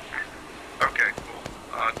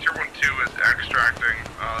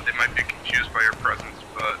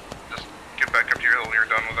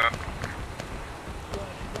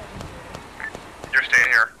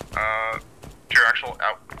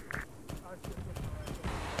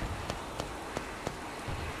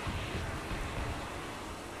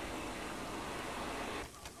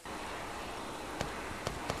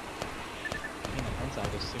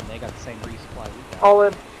 resupply we got. All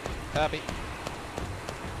in. Copy.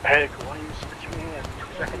 Hey, why don't you switch me in 2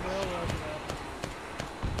 seconds?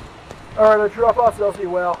 Alright, I drop off LZ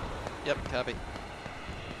well. Yep, copy.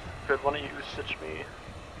 Good, why don't you switch me?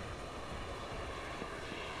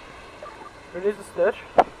 Who needs a stitch?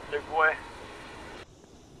 Big boy.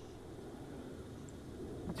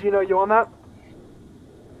 Gino, you on that?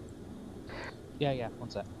 Yeah, one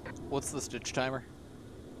sec. What's the stitch timer?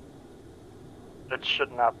 It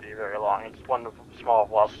should not be very long. It's 1 small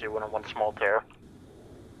velocity, 1 small tear.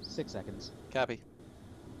 6 seconds. Copy.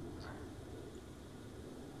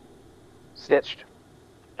 Stitched.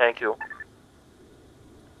 Thank you.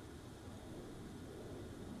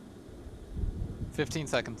 15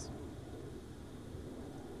 seconds.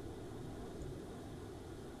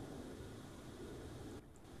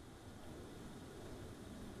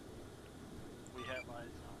 We have eyes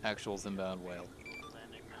on Actuals inbound whale.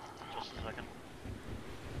 landing. Just a second.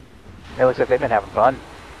 It looks like they've been having fun.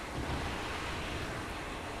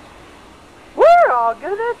 We're all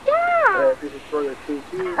gonna die! This is for the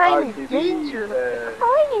 2-2. I'm in danger.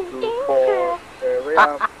 I'm in danger.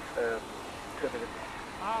 Ramp, 2 minutes.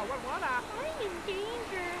 I'm in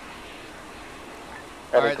danger.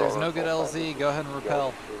 Alright, there's no good LZ. Go ahead and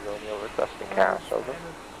repel. Romeo requesting cash, over.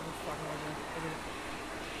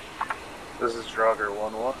 This is Draugr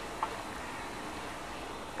 1-1.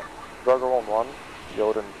 Draugr 1-1,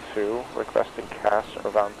 Yoden 2, requesting cash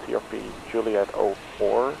around TRP Juliet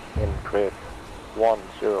 04 in grid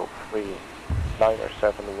 103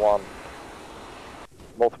 971.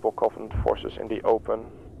 Multiple Covenant forces in the open.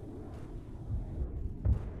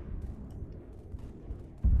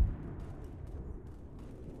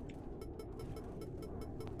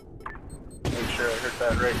 Make sure I heard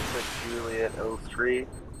that right. It's Juliet 03.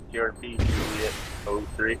 TRP Juliet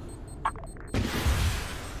 03.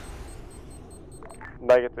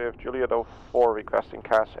 Negative, Juliet 04 requesting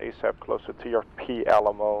cash ASAP close to TRP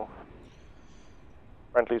Alamo.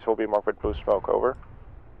 Friendlies will be marked with blue smoke, over.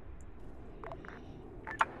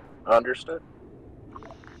 Understood.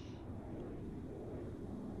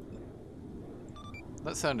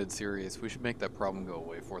 That sounded serious. We should make that problem go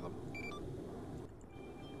away for them.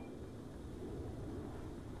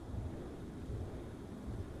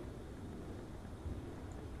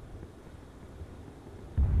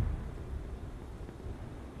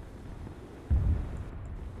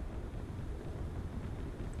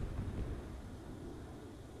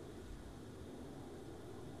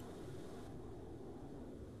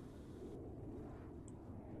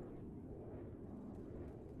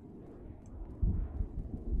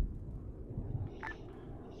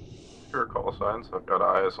 Sure, call signs. I've got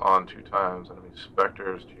eyes on 2 times. Enemy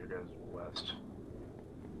specters to your guys' west.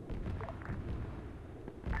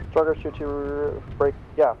 Draugr shoot to break.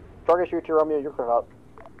 Yeah. Draugr shoot to Romeo, you're clear out.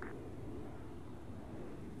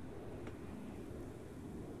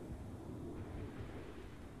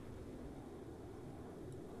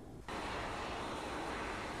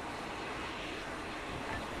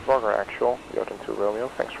 Draugr Actual, Yoden 2 Romeo,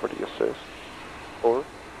 thanks for the assist. Over.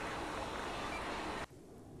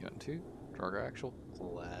 Yoden 2, Draugr Actual,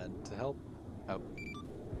 glad to help. Out.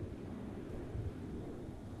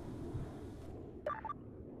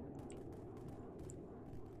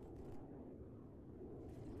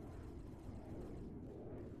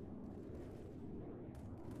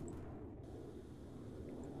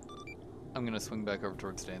 I'm gonna swing back over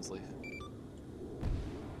towards Stansleaf.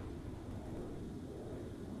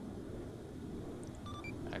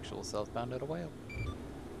 Actual southbound at a whale.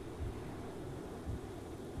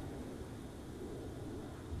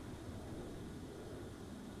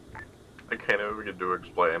 I can't even begin to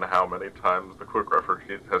explain how many times the quick reference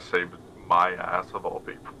sheet has saved my ass of all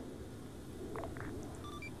people.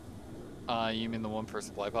 You mean the one for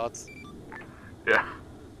supply pods? Yeah.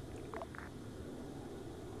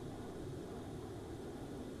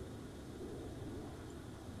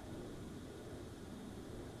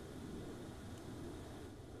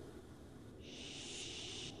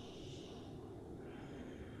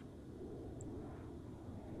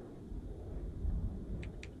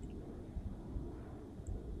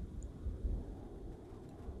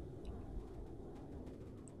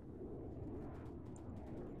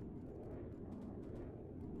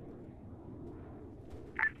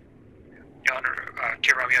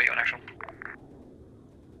 Tier Romeo, you on actual.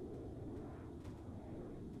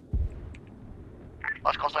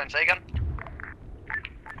 Last call sign, say again.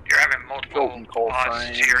 You're having multiple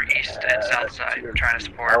pods to your east and south side trying to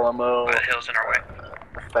support Alamo, the hills in our way.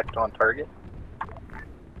 Effect on target.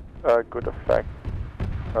 Good effect.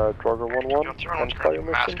 Draugr 1-1. Everyone's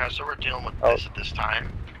currently mask guys, so we're dealing with this at this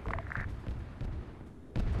time.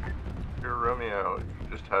 Here, Romeo, you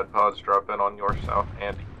just had pods drop in on your south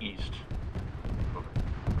and east. Over.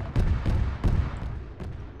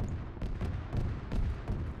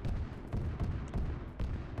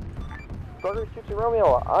 Draugr 2-2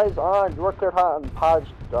 Romeo, eyes on. You are cleared hot on pods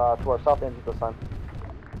to our south and east this time.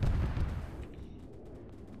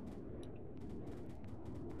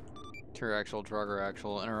 OPTRE Actual, Draugr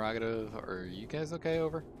Actual, interrogative. Are you guys okay?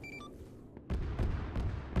 Over.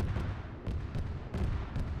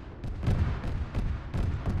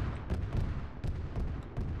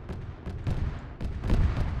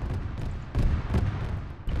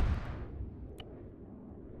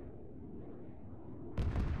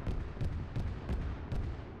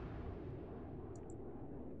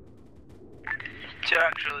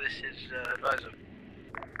 Actually, this is advisor.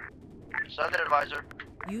 Southern advisor.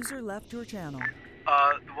 User left your channel.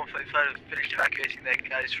 The 145 have finished evacuating their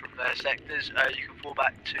guys from their sectors. You can fall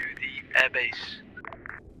back to the airbase.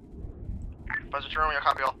 Advisor to Romeo,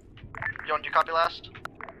 copy all. Yon, do you copy last?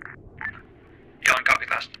 Yon, copy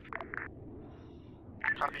last.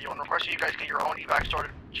 Copy, Yon. Requesting you guys get your own evac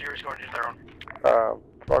started. Cheers, going to do their own.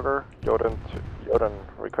 Draugr, Yoden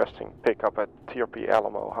requesting pickup at TRP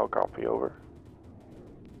Alamo. How copy? Over.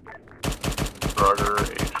 Draugr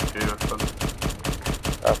HQ.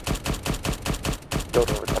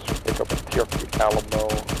 Yoden requesting pickup at TRP Alamo.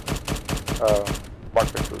 Mark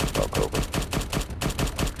Victor smoke. Over.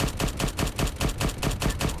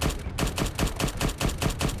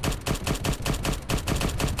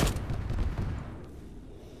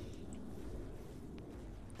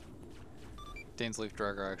 Dainsleif,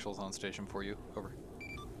 Draugr Actual's on station for you. Over.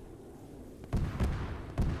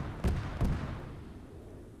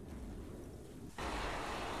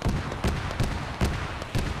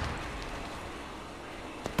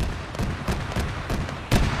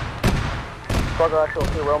 Draugr Actual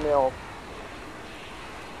 2 Romeo.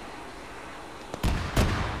 2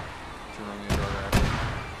 Romeo, Draugr Actual.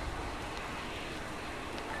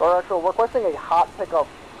 Draugr Actual requesting a hot pickup.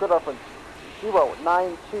 Good reference.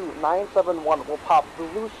 092971 will pop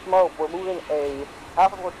blue smoke. We're moving a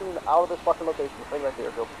half of a platoon out of this fucking location. Bring back the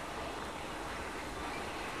airfield.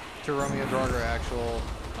 2 Romeo, Draugr Actual.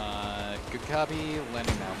 Good copy.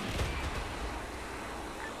 Landing now.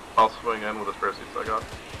 I'll swing in with the spare seats I got.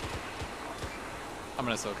 I'm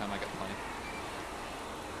gonna SOC him. I got plenty.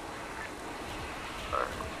 Alright.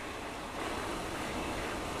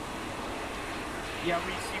 Yeah,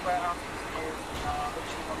 we see where after stairs,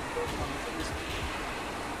 actually on the first one.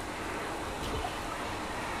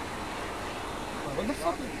 What the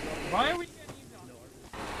fuck? Why are we getting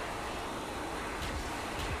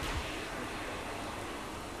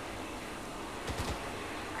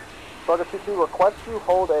Draugr 2-2 request you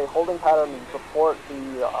hold a holding pattern and support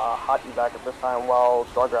the hot evac at this time while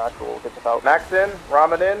Draugr Actual gets us out. Max in,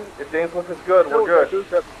 Ramen in. If Dainsleif is good, we're good.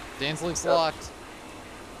 Dainsleif's locked.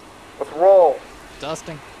 Let's roll.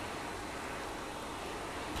 Dusting.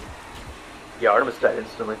 Yeah, Artemis died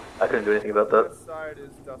instantly. I couldn't do anything about that. This side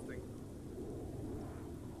is dusting.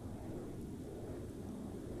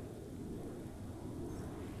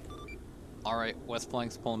 Alright, west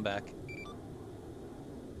flank's pulling back.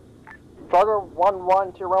 Draugr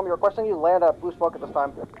 1-1 to Romeo requesting you land at blue smoke at this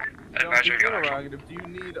time. Interrogative, do you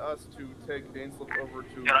need us to take Dainsleif over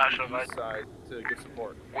to the east side to get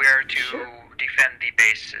support? We are to defend the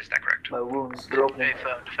base, is that correct? My wounds, they're opening.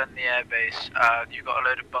 Defend the airbase. You've got a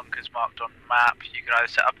load of bunkers marked on map. You can either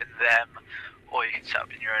set up in them, or you can set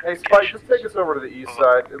up in your own Hey, location. Spike, just take us over to the east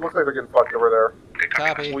side. It looks like they're getting fucked over there. Good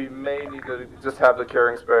copy. We may need to just have the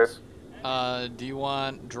carrying space. Do you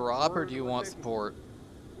want drop or do you want support?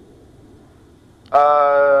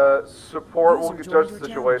 Support, we'll judge the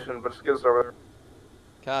situation, but just get us over there.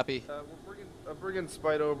 Copy. We're bringing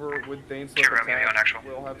Spite over with Dainsleif attack.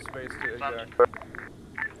 We'll have space to eject.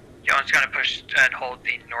 Yon's gonna push and hold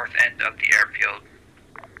the north end of the airfield.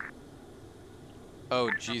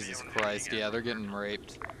 Oh, Jesus Christ. Yeah, they're getting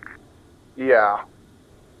raped. Yeah.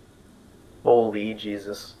 Holy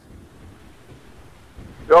Jesus.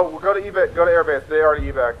 Go to evac, go to airbase. They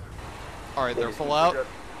already evac. Alright, they're full out.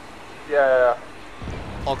 Yeah.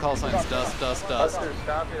 All call signs, dust. Hunters,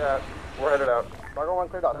 copy that. We're headed out. Draugr 1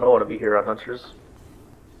 cleared out. I don't want to be here on Hunters.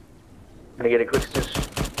 Can I get a quick stitch?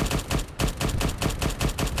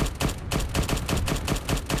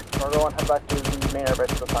 Draugr 1 head back to the main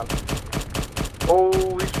airbase this time.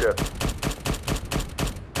 Holy shit.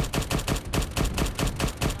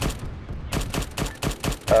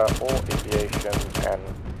 All aviation and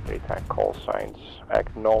daytime call signs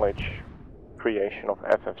acknowledge creation of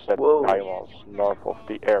FFZ diamonds north of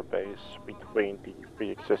the airbase between the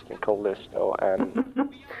pre-existing Callisto and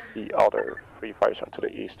the other free fire zone to the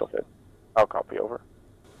east of it. I'll copy, over.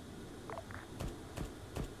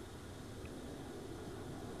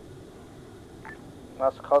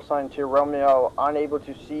 That's call sign to Romeo. Unable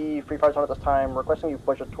to see Free Fire Zone at this time. Requesting you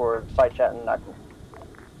push it toward side chat and Naku.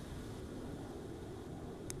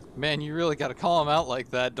 Man, you really got to call him out like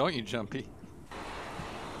that, don't you, Jumpy?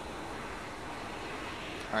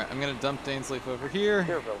 Alright, I'm going to dump Dainsleif over here.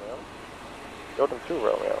 Here, Romeo. Golden 2,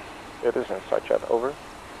 Romeo. It is in side chat, over.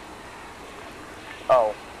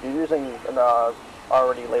 Oh, you're using an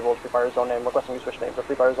already labeled Free Fire Zone name. Requesting you switch names to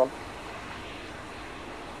Free Fire Zone.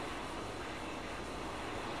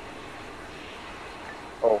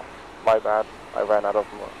 Oh, my bad. I ran out of...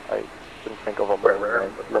 I didn't think of a name.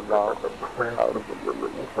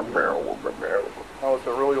 That was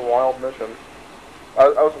a really wild mission. I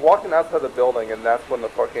was walking outside the building, and that's when the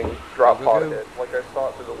fucking drop pod hit. Like, I saw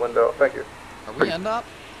it through the window. Thank you. Are we end up?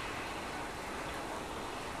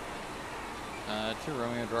 To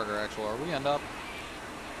Romeo, Draugr Actual, are we end up?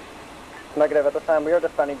 Negative. At this time, we are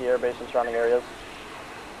defending the airbase and surrounding areas.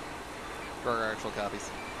 Draugr Actual copies.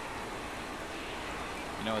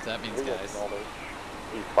 You know what that means, guys.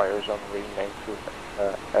 The fire zone renamed to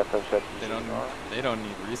FSZ. They don't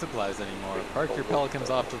need resupplies anymore. Park your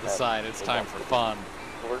Pelicans off to the side. It's time for fun.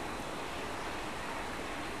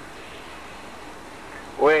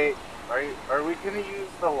 Wait, are we gonna use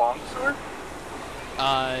the longsword?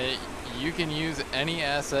 You can use any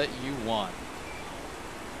asset you want.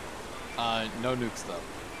 No nukes though.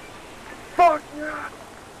 Fuck yeah!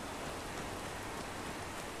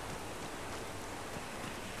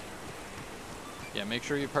 Yeah, make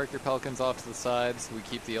sure you park your Pelicans off to the side so we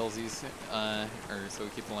keep the LZs, or so we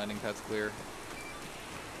keep the landing pads clear.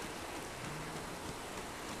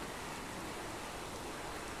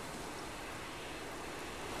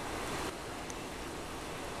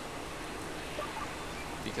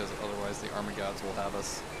 Because otherwise the army gods will have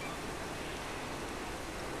us.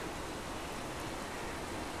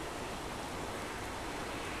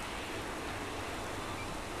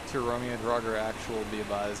 To Romeo, Draugr Actual, be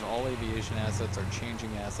advised, all aviation assets are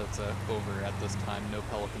changing assets over at this time. No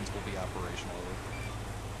Pelicans will be operational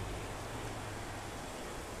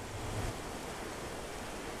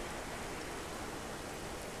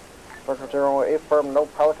over. Perfect 08 firm, no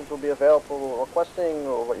Pelicans will be available. Requesting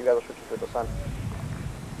what you guys are switching to at this time.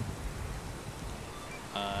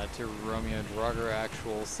 To Romeo, Draugr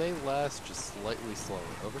Actual, say less, just slightly slower,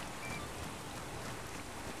 over.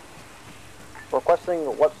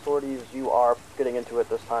 Requesting what sorties you are getting into at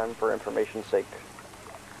this time for information's sake.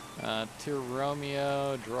 To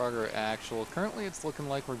Romeo, Draugr Actual, currently it's looking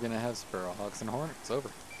like we're going to have Sparrowhawks and Hornets,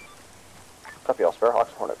 over. Copy all, Sparrowhawks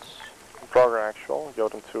and Hornets. Draugr Actual,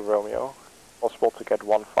 Yoden 2 Romeo. Possible to get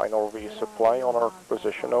one final resupply on our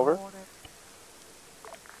position, over.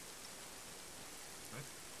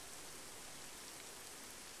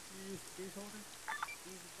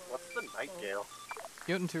 What's the night gale?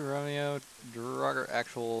 Yoden 2 Romeo, Draugr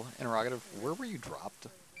Actual, interrogative, where were you dropped?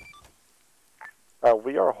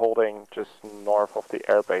 We are holding just north of the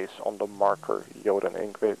airbase on the marker Yoden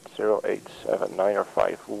Ingrid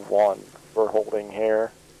 087951. We're holding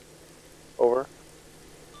here. Over.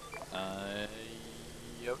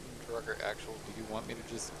 Yoden, Draugr Actual, do you want me to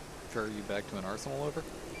just ferry you back to an arsenal, over?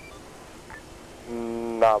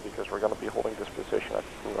 No, because we're going to be holding this position.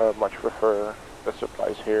 I'd much prefer the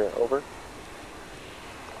supplies here, over.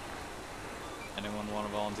 Anyone want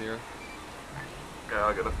to volunteer? Yeah,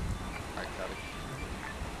 I'll get it. Alright, copy.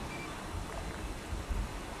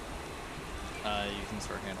 You can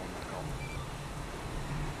start handling that call.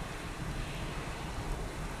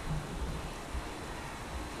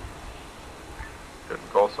 Good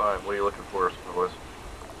call sign. What are you looking for, boys?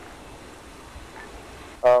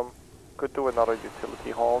 Could do another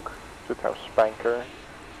utility hog, 2 times spanker,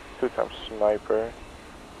 2 times sniper,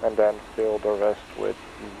 and then fill the rest with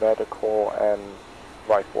medical and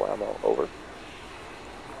rifle ammo, over.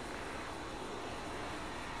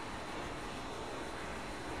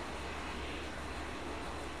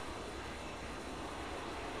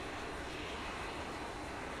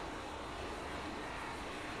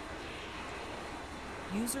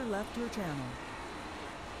 User left your channel.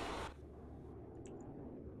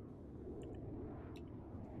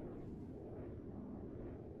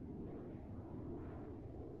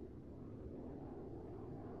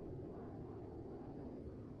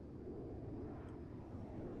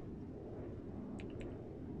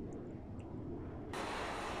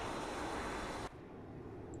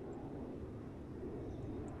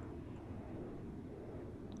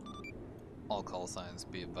 All call signs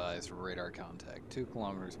be advised, radar contact 2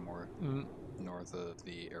 kilometers more north of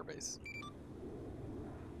the airbase.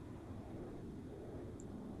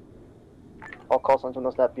 All call signs on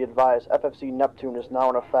this net be advised. FFC Neptune is now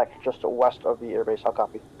in effect just west of the airbase. How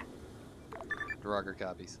copy? Draugr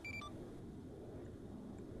copies.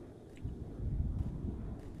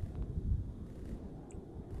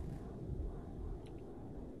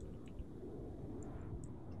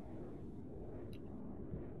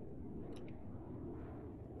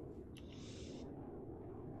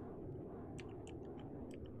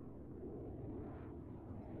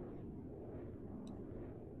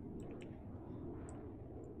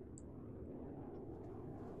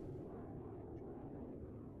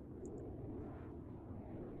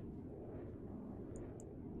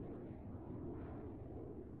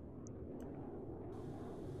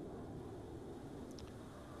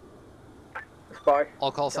 Spy.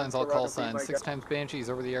 All call signs, all call signs. 6 times Banshees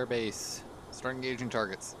over the airbase. Start engaging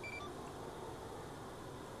targets.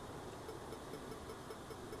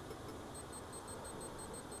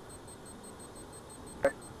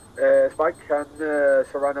 Spy, can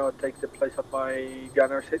Serrano take the place of my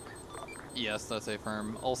gunner's hit? Yes, that's a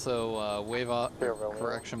firm. Also, wave off.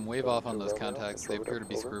 Correction, wave off on those contacts. They appear to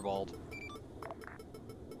be screwballed.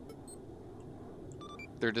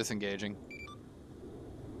 They're disengaging.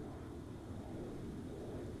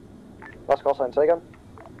 Last call sign, say again.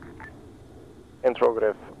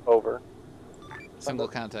 Interrogative, over. Single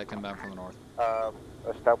contact inbound from the north.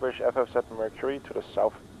 Establish FFZ Mercury to the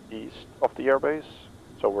southeast of the airbase,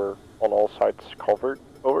 so we're on all sides covered,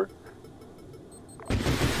 over.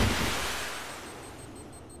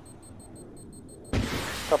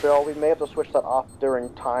 Copy all. We may have to switch that off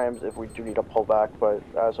during times if we do need to pull back, but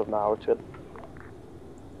as of now, it's good.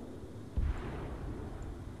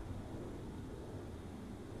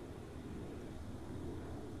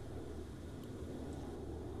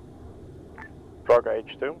 Draugr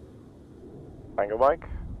H2. Tango Mike,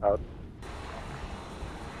 out.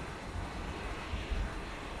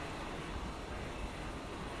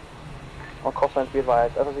 On call signs be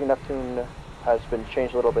advised, FFC Neptune has been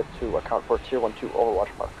changed a little bit to account for Tier 1-2 Overwatch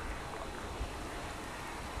Park.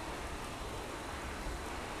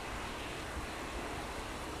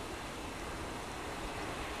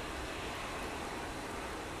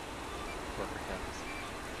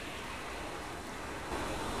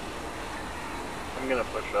 I'm gonna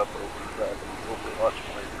push up over that Overwatch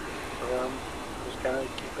Park. Just kind of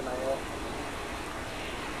keep an eye out.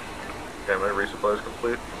 Okay, my resupply is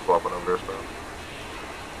complete. I'm swapping over to spam.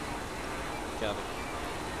 Copy.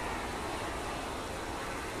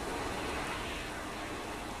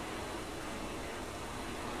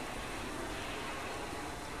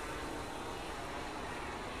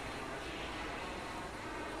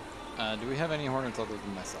 Do we have any Hornets other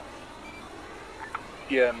than myself?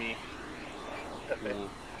 Yeah, me.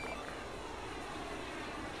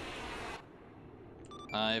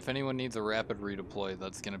 If anyone needs a rapid redeploy,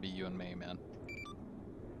 that's gonna be you and me, man.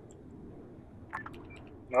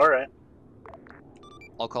 Alright.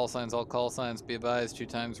 All call signs, be advised, 2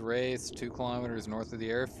 times race, 2 kilometers north of the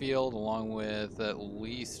airfield, along with at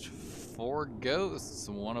least 4 ghosts.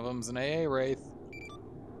 One of them's an AA Wraith.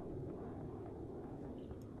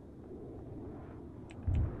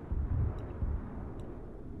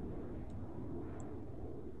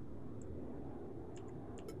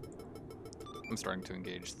 I'm starting to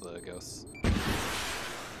engage the ghosts.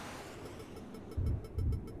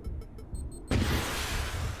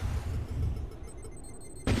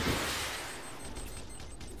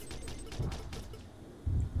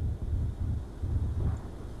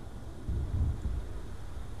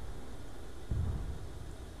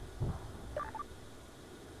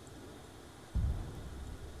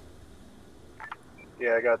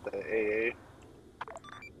 Yeah, I got the AA.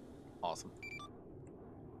 Awesome.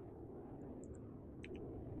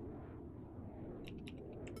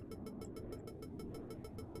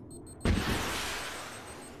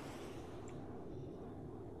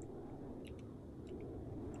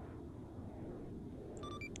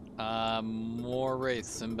 More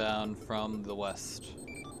wraiths inbound from the west.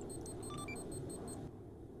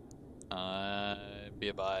 Be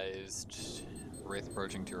advised, wraith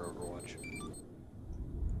approaching to your overwatch.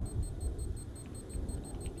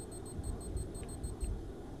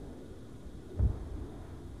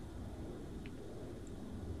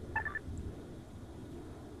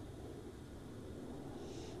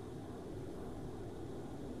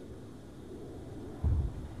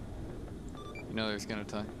 You know, there's gonna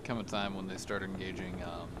come a time when they start engaging,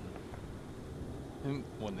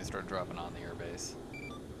 when they start dropping on the airbase.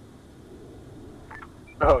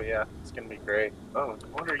 Oh yeah, it's gonna be great. Oh,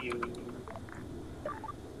 what are you?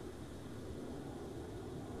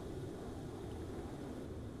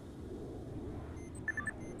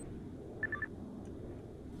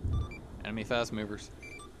 Enemy fast movers.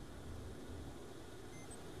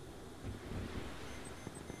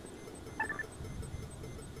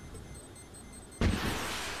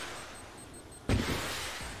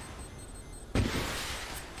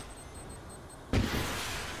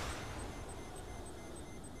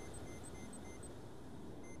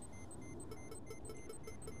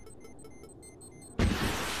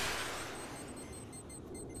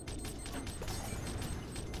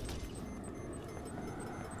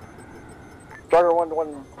 Draugr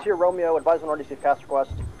 1-1, Tier Romeo, advise on RDC fast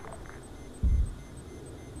request.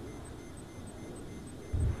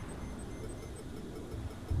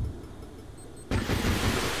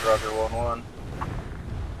 Draugr 1-1.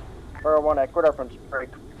 Draugr 1 at grid reference break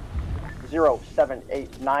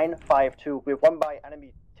 078952. We have one by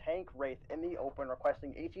enemy tank Wraith in the open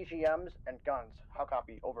requesting ATGMs and guns. How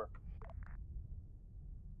copy? Over.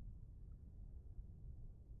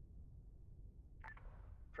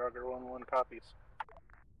 Draugr 1-1 copies.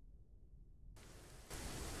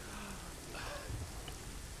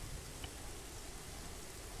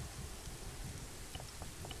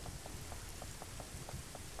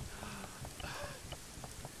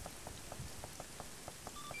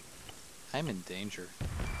 I'm in danger.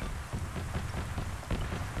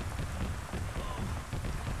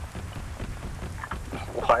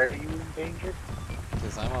 Why are you in danger?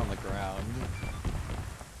 Because I'm on the ground.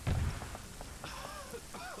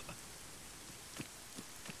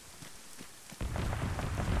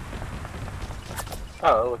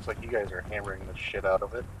 Oh, it looks like you guys are hammering the shit out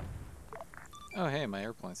of it. Oh hey, my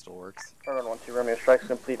airplane still works. Draugr 1-2 Romeo strikes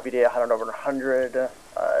complete. VDA 100 over 100.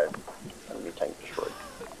 Enemy tank destroyed.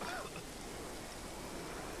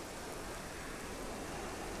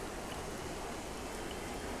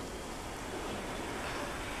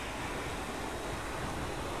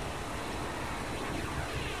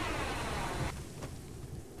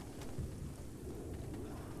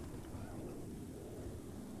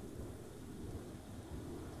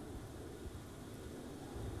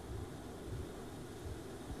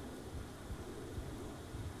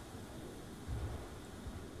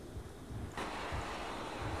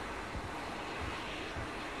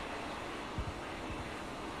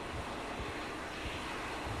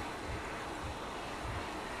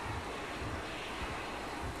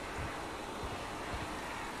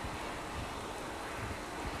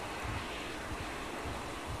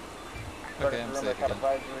 Okay, I'm safe again.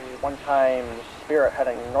 Advisory, 1 time Spirit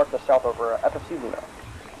heading north to south over FFC Luna.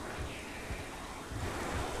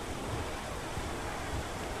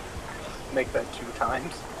 Make that 2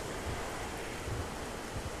 times.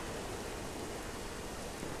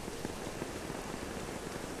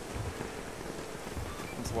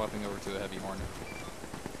 I'm swapping over to a heavy Hornet.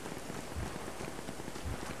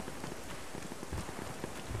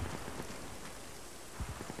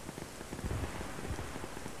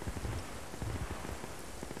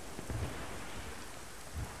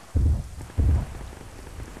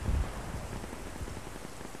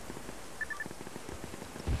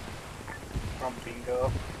 From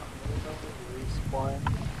bingo. Respawn.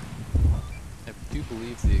 I do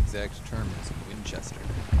believe the exact term is Winchester.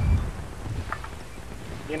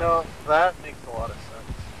 You know, that makes a lot of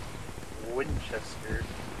sense. Winchester.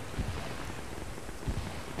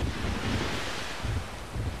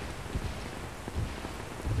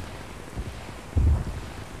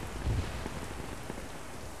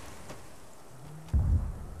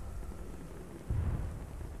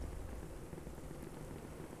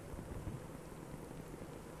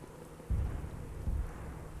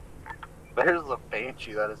 There's a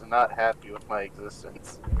Banshee that is not happy with my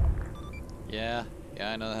existence. Yeah,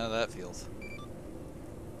 I know how that feels.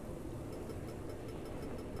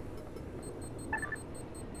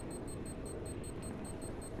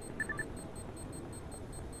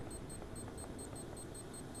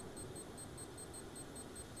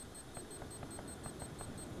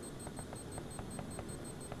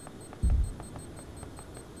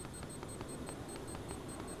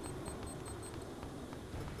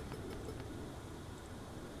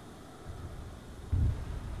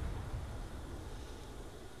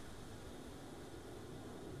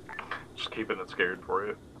 Just keeping it scared for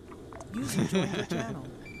you. User joined your channel.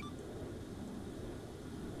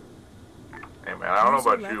 Hey man, I don't know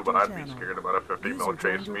about you, but I'd be scared about a 50 mil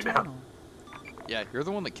chasing me down. Yeah, you're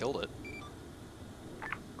the one that killed it.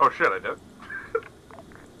 Oh shit, I did?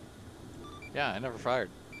 Yeah, I never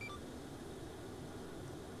fired.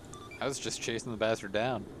 I was just chasing the bastard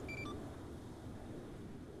down.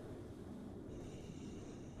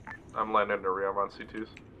 I'm landing to rearm on C2s.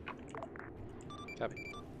 Copy.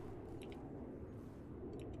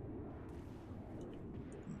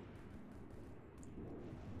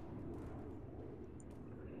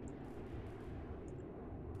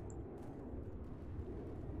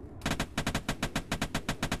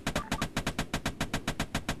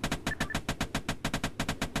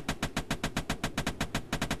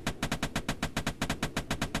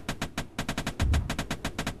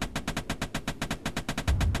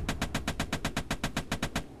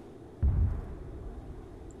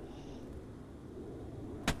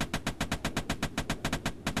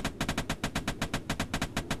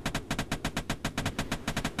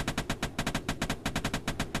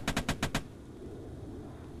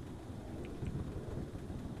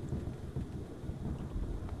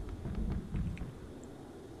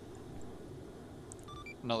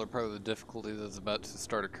 another part of the difficulty that's about to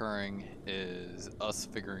start occurring is us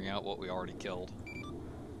figuring out what we already killed.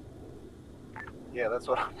 Yeah, that's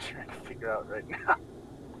what I'm trying to figure out right now.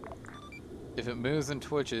 If it moves and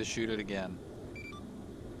twitches, shoot it again.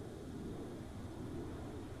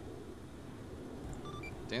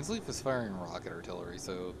 Dansleaf is firing rocket artillery,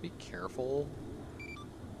 so be careful.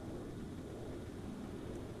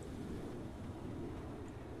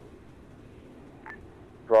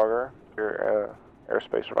 Draugr, your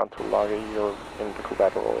airspace around Tulagi, you're in the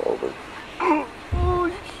collateral, over. Oh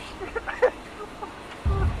shit!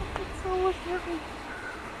 It's so much different.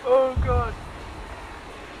 Oh god.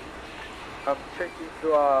 I'm checking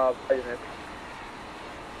to bayonet.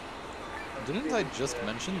 Didn't I just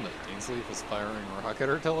mention that Dansleaf is firing rocket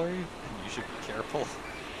artillery? And you should be careful.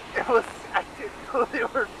 It was, I didn't know they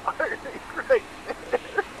were firing right there.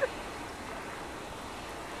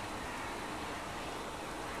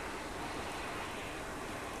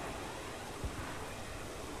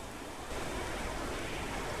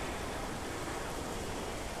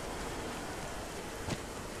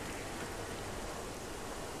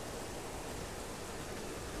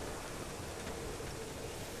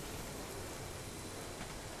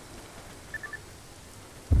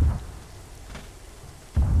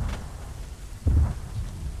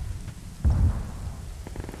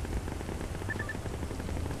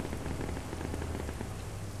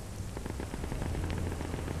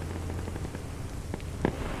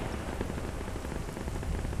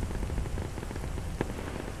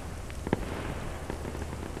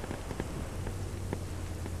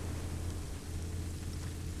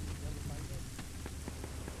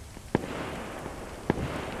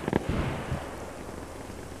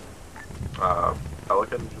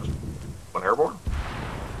 Pelican just went airborne.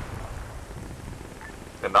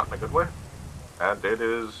 And not in a good way. And it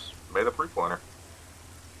is made a three-pointer.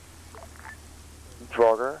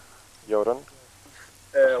 Draugr, Jodin,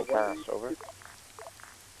 Cass, over.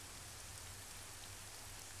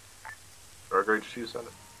 Draugr H2, send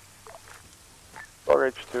it. Draugr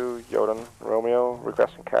H2, Jodin, Romeo,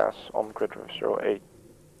 requesting Cass on grid 08.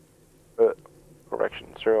 Correction,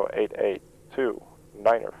 0882,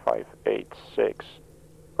 90586.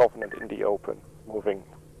 Covenant in the open, moving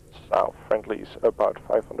south. Friendlies about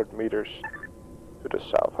 500 meters to the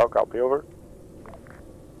south. How copy, over?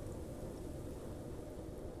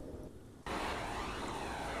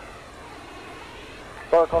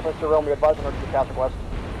 Draugr contact to Romeo, advise on to the Catholic West.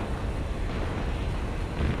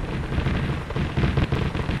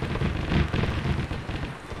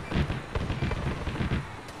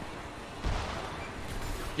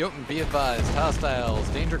 Jotun, be advised. Hostiles.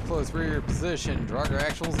 Danger close rear position. Draugr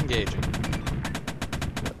Actual's engaging.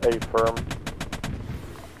 A firm.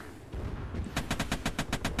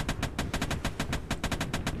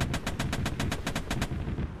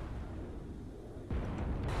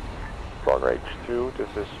 Draugr H2, this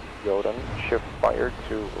is Jodin. Shift fire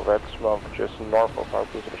to red smoke just north of our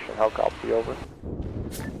position. How copy, over?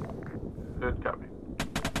 Good copy.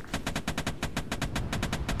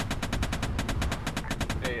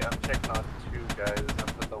 Hey, I'm checking on two guys up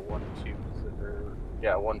at the 1-2 position.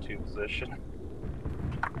 Yeah, 1-2 position.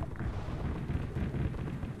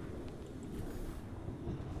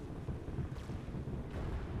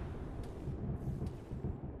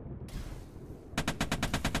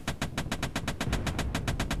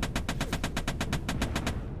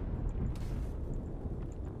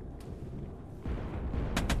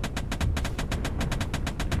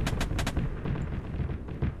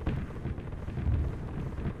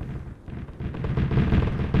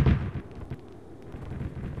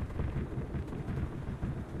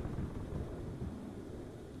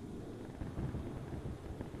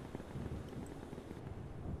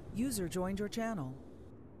 User joined your channel.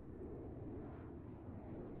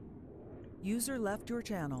 User left your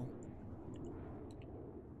channel.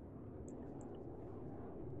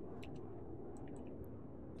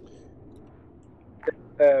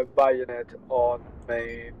 Bayonet on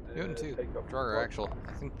main. Jotun 2, Draugr Actual.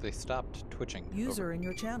 I think they stopped twitching. User over. in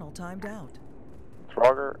your channel timed out.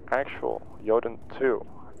 Draugr Actual, Jodin 2.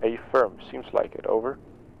 A firm, seems like it, over.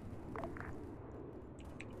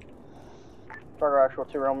 Draugr Actual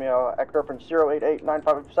 2 Romeo, at reference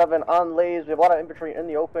 088957 on lays. We have a lot of infantry in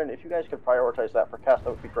the open. If you guys could prioritize that for cast, that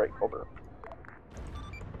would be great. Over.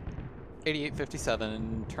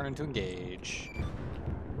 8857, turn to engage.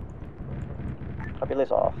 Copy, lays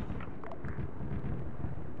off.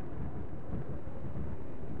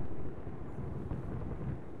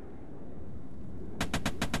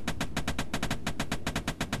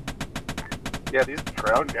 Yeah, these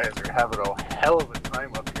ground guys are having a hell of a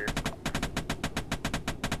time up here.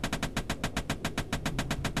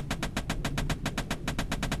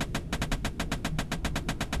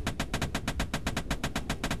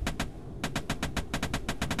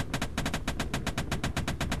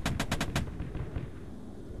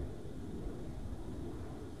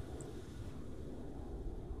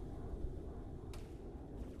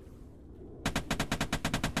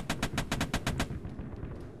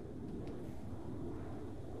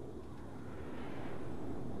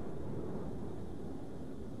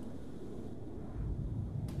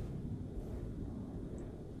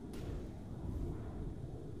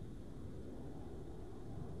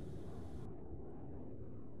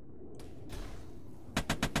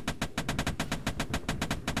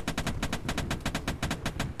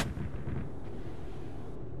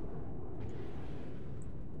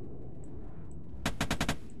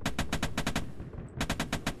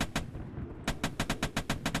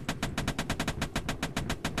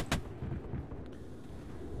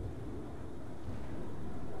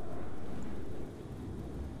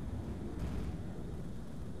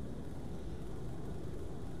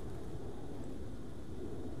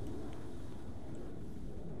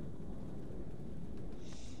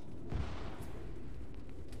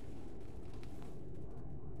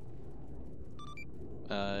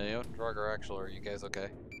 Draugr Actual, are you guys okay?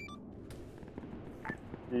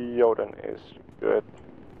 Jotun is good.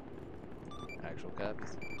 Actual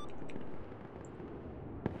copies.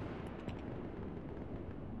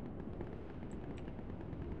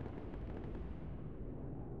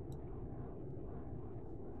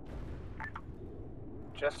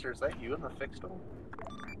 Jester, is that you in the fixed one?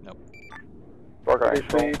 Nope. Draugr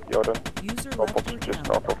Actual, Jotun. User Robots left your just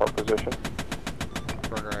channel. north of our position.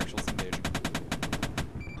 Draugr Actual's engaging.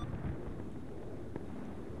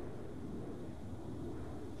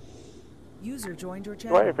 User joined your Do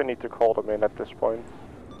channel. I even need to call them in at this point?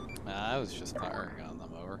 I was just firing on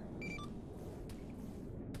them, over.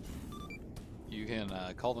 You can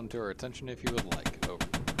call them to our attention if you would like, over.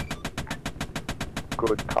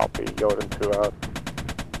 Good copy, Jotun 2 out.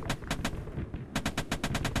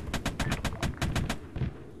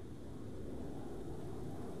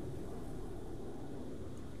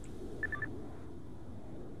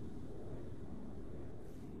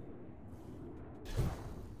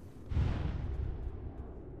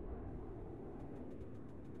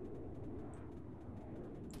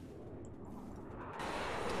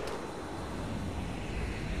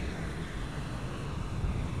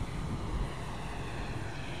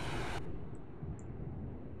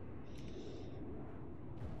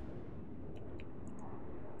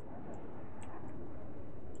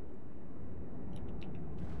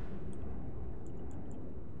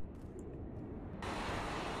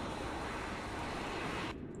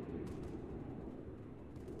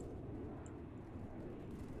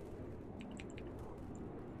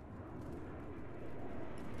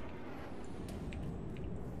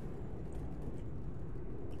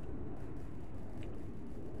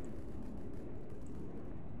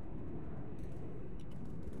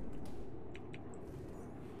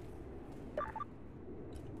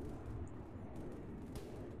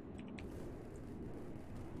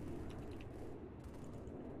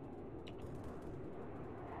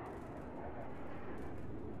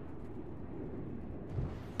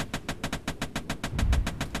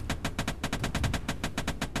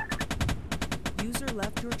 User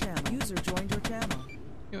left your channel. User joined your channel.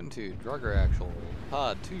 Unit 2, Draugr Actual.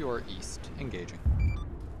 Pod to your east, engaging.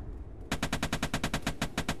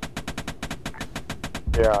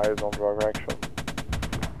 Yeah, eyes on Draugr Actual.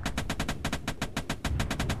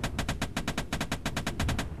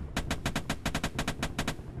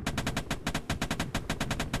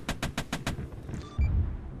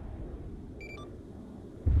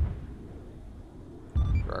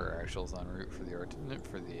 Draugr Actual's en route for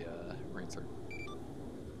the Marine Circle.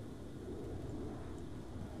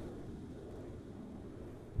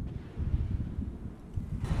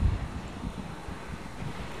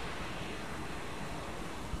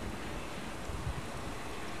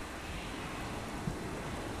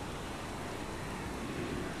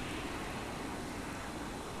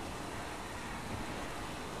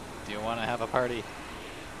 Do you want to have a party?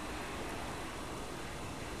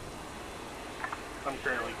 I'm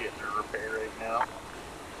currently getting a repair right now.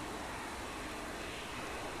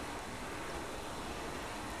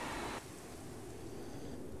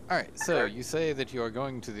 Alright, so you say that you are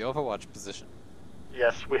going to the Overwatch position.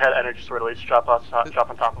 Yes, we had energy sword release drop on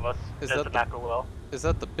top of us. Is as that the the- macro will. Is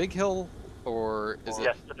that the big hill, or is it?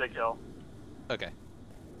 Yes, the big hill. Okay.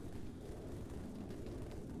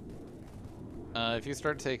 If you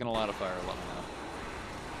start taking a lot of fire, let me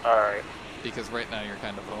know. Alright. Because right now you're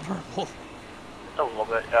kind of vulnerable. A little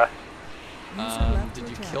bit, yeah. Did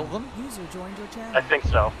you kill them? User joined your channel. I think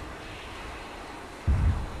so.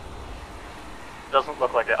 Doesn't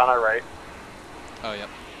look like it. On our right. Oh, yep.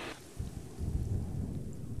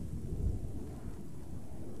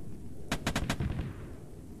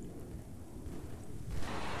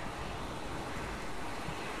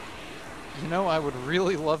 You know, I would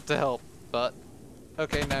really love to help, but...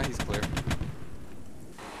 Okay, now he's clear.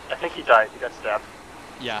 I think he died. He got stabbed.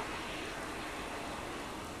 Yeah.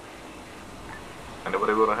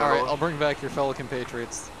 Anybody want to handle Alright, it? I'll bring back your fellow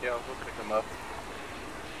compatriots. Yeah, I was looking to come up.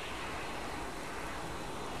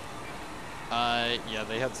 Yeah,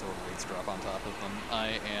 they had sword weights drop on top of them.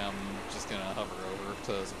 I am just gonna hover over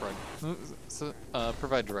to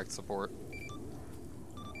provide direct support.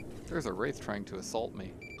 There's a wraith trying to assault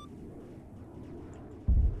me.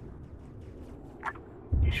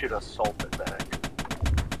 You should assault it back.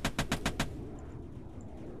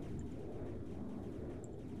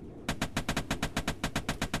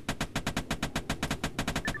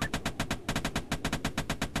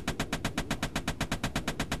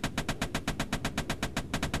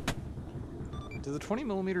 Do the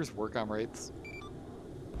 20mm work on wraiths?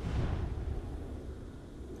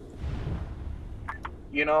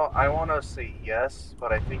 You know, I want to say yes,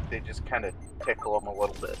 but I think they just kind of tickle them a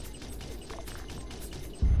little bit.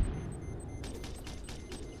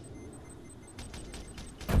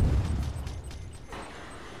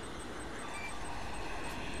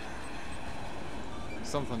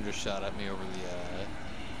 Something just shot at me over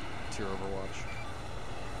the tier Overwatch.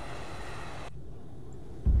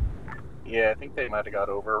 Yeah, I think they might have got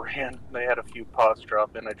overran. They had a few pods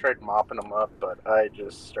drop in. I tried mopping them up, but I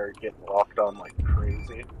just started getting locked on like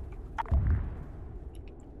crazy.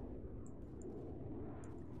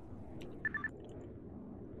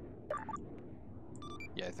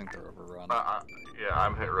 Yeah, I think they're overrun. Yeah,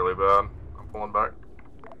 I'm hit really bad. I'm pulling back.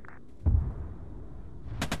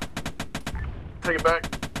 Take it back.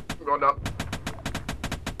 I'm going down.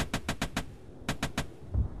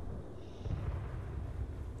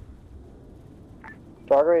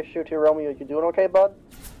 Draugr, shoot to Romeo. You doing okay, bud?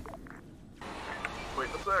 Wait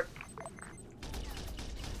a sec.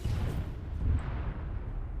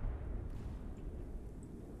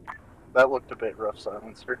 That looked a bit rough,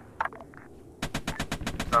 Silencer.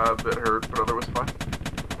 A bit hurt, but otherwise fine.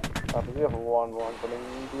 We have a 1-1 coming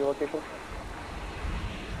to your location.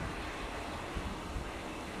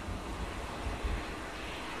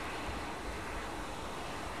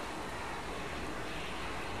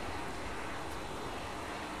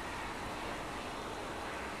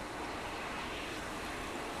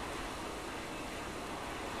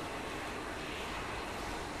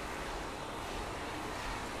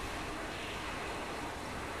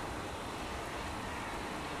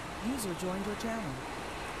 User joined your channel.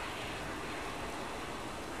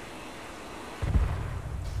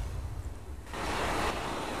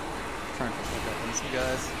 Trying to pick up on some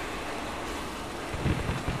guys.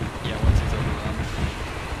 Yeah, once he's overrun.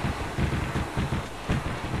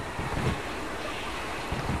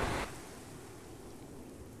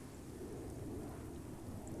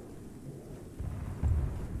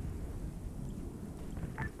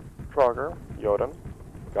 Draugr, Jotun,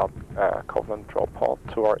 got a Covenant drop pod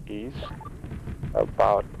to our east,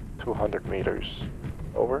 about 200 meters.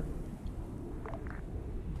 Over.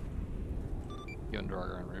 You and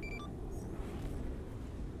Draugr en route.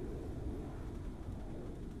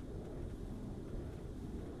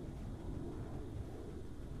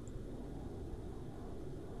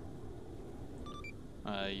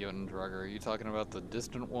 You and Draugr, are you talking about the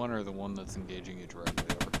distant one or the one that's engaging you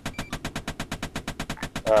directly over?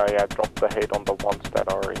 Yeah, drop the hate on the ones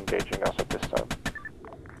that are engaging us at this time.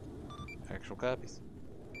 Actual copies.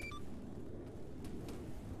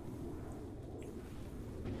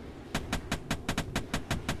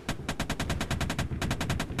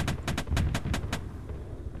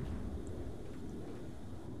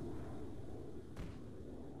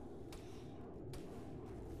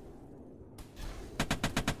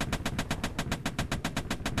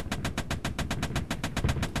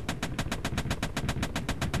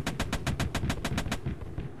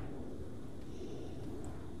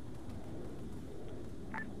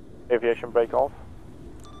 Aviation break off.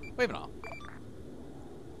 Waving off.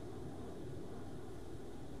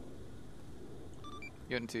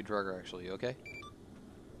 You and 2 Draugr actually, you okay?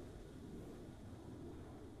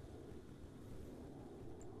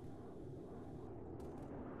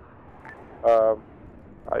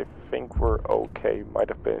 I think we're okay. Might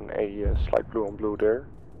have been a slight blue on blue there.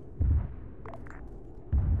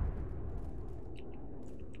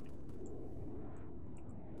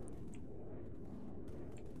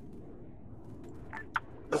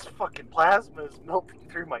 This fucking plasma is melting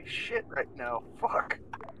through my shit right now. Fuck.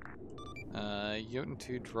 Jotun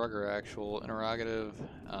 2 Draugr Actual, interrogative.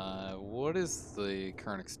 What is the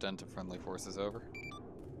current extent of friendly forces over?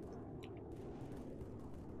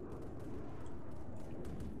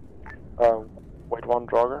 Wait, 1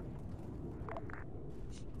 Draugr.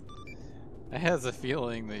 I has a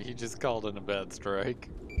feeling that he just called in a bad strike.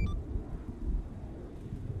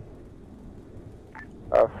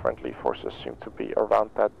 Friendly forces seem to be around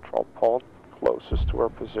that drop pod, closest to our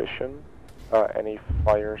position. Any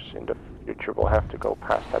fires in the future will have to go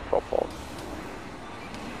past that drop pod.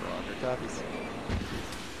 Roger, copies.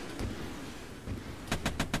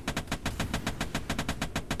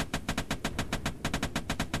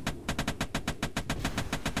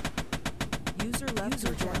 User left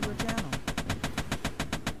your channel.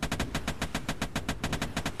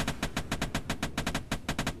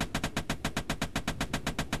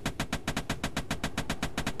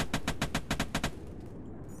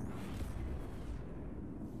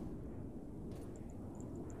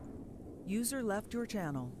 User left your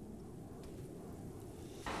channel.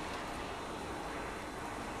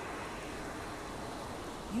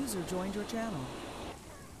 User joined your channel.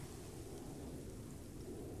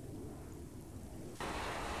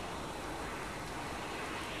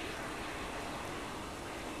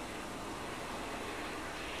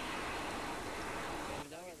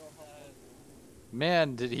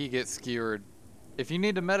 Man, did he get skewered. If you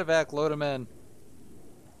need a medevac, load him in.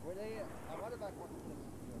 Were they? I wanted back one.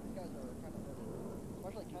 These guys are kind of hurting.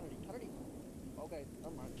 Especially Kennedy. Kennedy. Okay,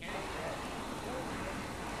 never mind.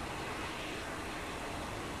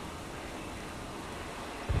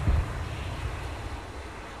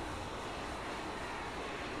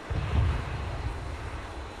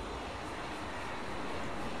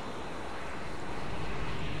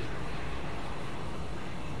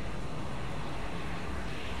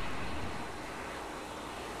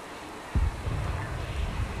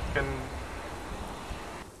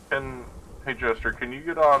 Hey Jester, can you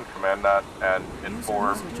get on command net and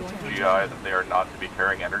inform GI that they are not to be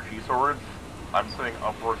carrying energy swords? I'm seeing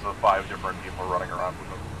upwards of 5 different people running around with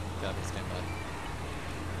them. Copy, stand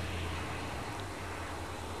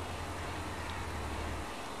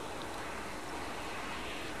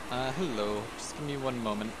by. Hello. Just give me one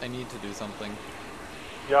moment. I need to do something.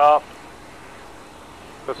 Yup.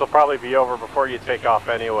 This will probably be over before you take off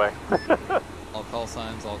anyway. All call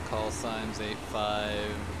signs 85.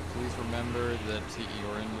 Please remember that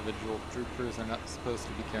your individual troopers are not supposed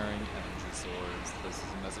to be carrying energy swords. This is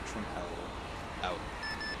a message from hell. Out.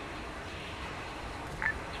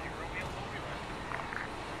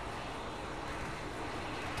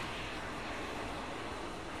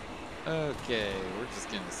 Okay, we're just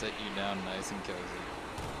gonna set you down nice and cozy.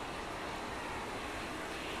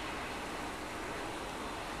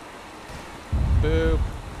 Boop.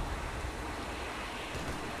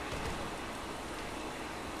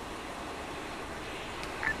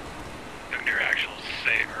 Draugr Actual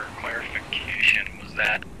say or clarification was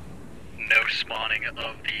that no spawning of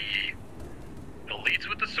the elites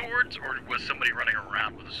with the swords, or was somebody running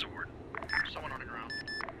around with a sword? Someone running around.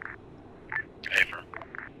 A firm.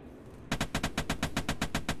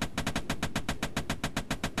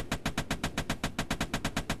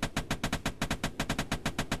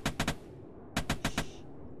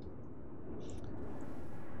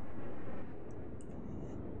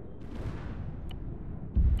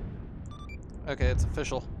 Okay, it's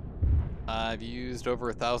official. I've used over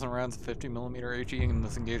 1,000 rounds of 50mm HE in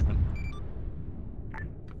this engagement.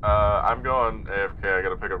 I'm going AFK. I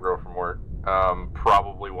gotta pick up girl from work.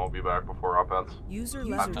 Probably won't be back before offense. User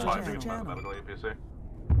I'm left fine your to channel. medical APC.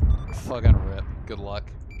 Fucking rip. Good luck.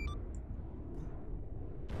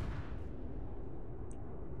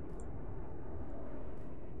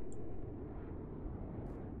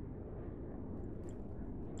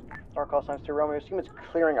 Our call signs to Romeo. Team is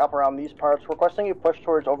clearing up around these parts. Requesting you push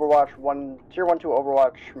towards Overwatch 1, Tier 1 to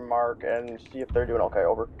Overwatch mark and see if they're doing okay.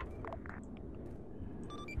 Over.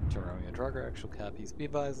 To Romeo, Draugr Actual copies. Be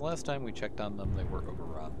advised, last time we checked on them, they were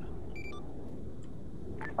overrun.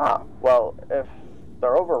 Ah, well, if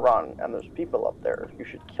they're overrun and there's people up there, you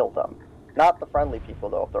should kill them. Not the friendly people,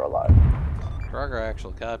 though, if they're alive. Draugr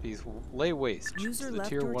Actual copies. Lay waste User to the left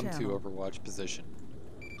Tier your 1-2 channel. Overwatch position.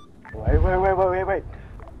 Wait.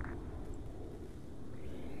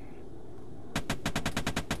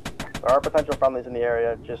 There are potential friendlies in the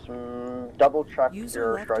area. Just double check User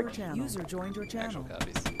your left your strikes. channel. User joined your channel. Actual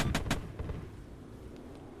copies.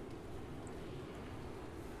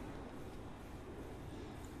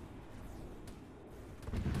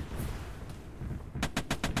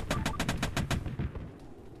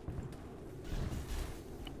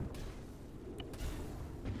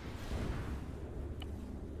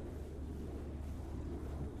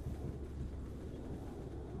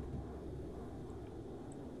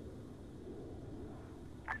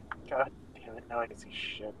 God damn it, now I can see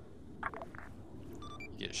shit.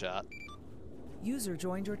 Get shot. User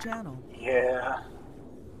joined your channel. Yeah.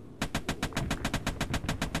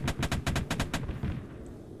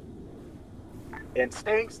 And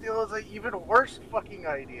staying still is an even worse fucking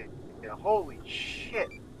idea. Yeah, holy shit.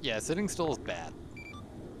 Yeah, sitting still is bad.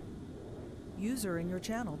 User in your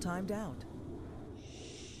channel timed out.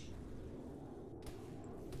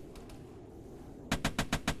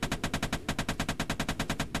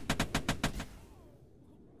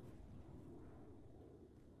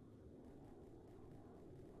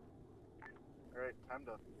 Alright, time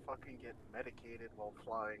to fucking get medicated while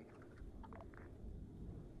flying.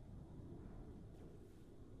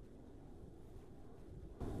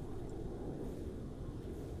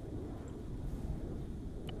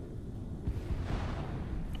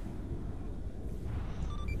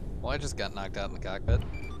 Well, I just got knocked out in the cockpit.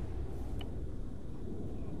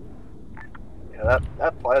 Yeah,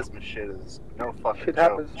 that plasma shit is no fucking Shit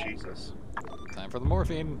joke. happens. Jesus. Time for the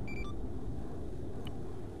morphine.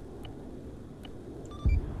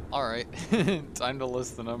 Alright, time to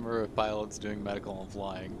list the number of pilots doing medical and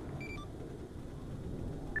flying.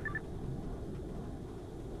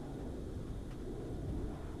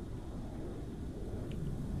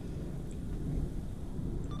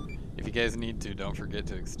 you guys need to, don't forget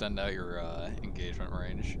to extend out your engagement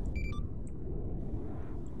range.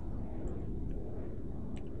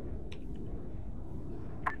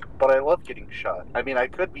 But I love getting shot. I mean, I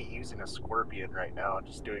could be using a Scorpion right now and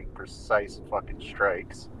just doing precise fucking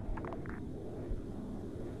strikes.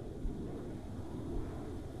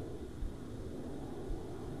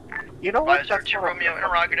 You know what? That's Romeo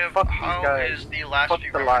interrogative. Fuck How these guys. is the last Fuck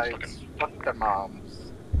few the records lives. looking? Fuck the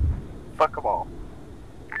moms. Fuck them all.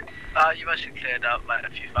 You mostly cleared out like a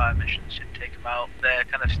few fire missions. Should take them out. They're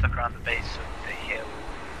kind of stuck around the base of the hill.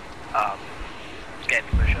 Scared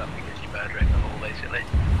to push up because you're murdering them all basically.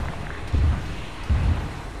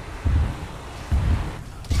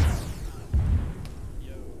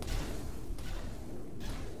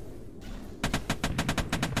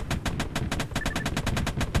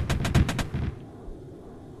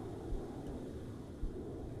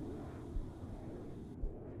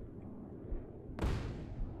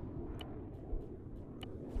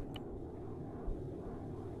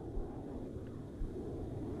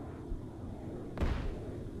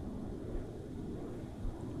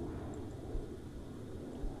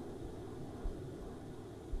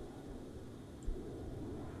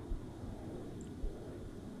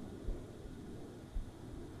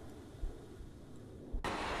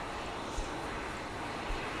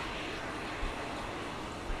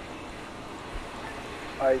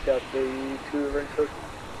 I got the 2 racers.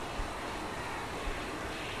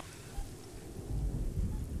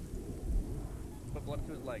 Put blood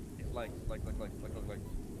to his leg. His legs. Legs.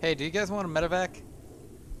 Hey, do you guys want a medevac?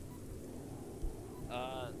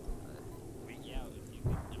 Yeah, if you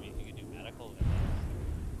could, I mean, if you could do medical, then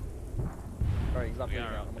Alright, he's not bleeding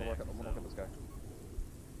out. I'm gonna work at this guy.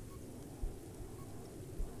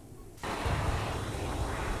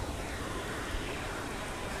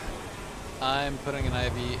 I'm putting an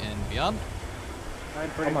IV in Beyond.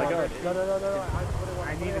 Oh my god. No.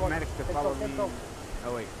 I need a medic to follow me.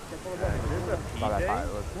 Oh wait.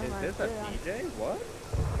 Is this a PJ? What?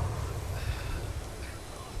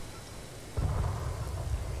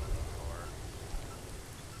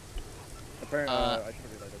 Apparently, I should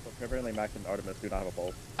have realized this. Apparently, Max and Artemis do not have a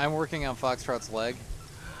pulse. I'm working on Foxtrot's leg.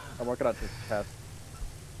 I'm working on his chest.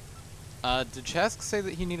 Did Chask say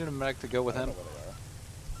that he needed a medic to go with him? I don't know where they are.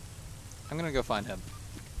 I'm gonna go find him.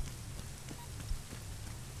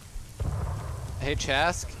 Hey,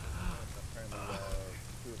 Chask.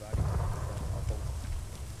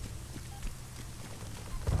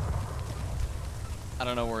 I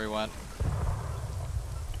don't know where he went.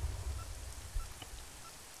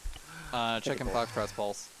 Checking Foxtrot's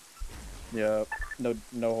pulse. Yeah,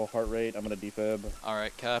 no heart rate. I'm gonna defib.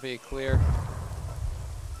 Alright, copy, clear.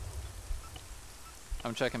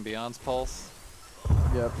 I'm checking Beyond's pulse.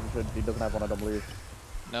 Yep, he doesn't have one of them leave.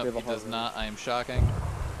 Nope, he does not. I am shocking.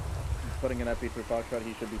 Putting an epi through Foxtrot,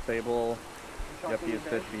 he should be stable. Yep, he is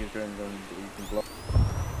stitched, he's doing the blood.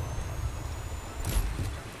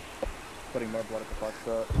 Putting more blood at the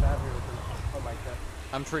Foxtrot. Oh my god.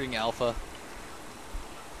 I'm treating Alpha.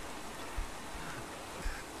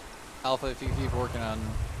 Alpha, if you keep working on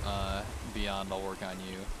Beyond, I'll work on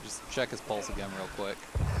you. Just check his pulse again real quick.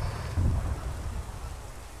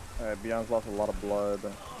 Alright, Beyond's lost a lot of blood.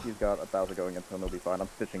 He's got 1,000 going into him, he'll be fine. I'm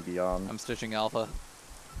stitching Beyond. I'm stitching Alpha.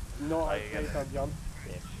 No, I can't on Beyond.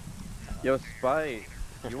 Yo, Spy,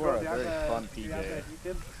 you are a very fun PJ.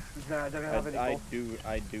 I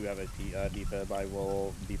do have a defib. I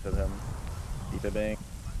will defib him. Defibbing.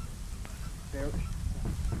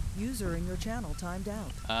 User in your channel timed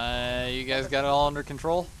out. You guys got it all under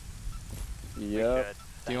control? Yep.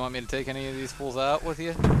 Do you want me to take any of these fools out with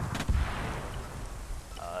you?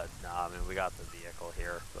 Nah, I mean, we got the vehicle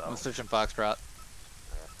here, so. I'm switching Foxtrot.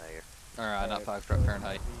 Thank you. Or, not Foxtrot,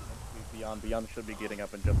 Fahrenheit. Beyond should be getting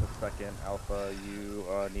up in just a second. Alpha, you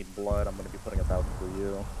need blood. I'm going to be putting 1,000 for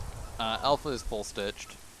you. Alpha is full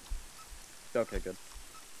stitched. Okay, good.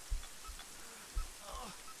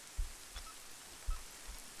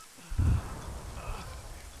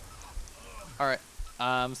 Alright,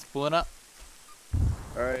 spooling up.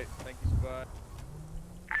 Alright, thank you, Spot.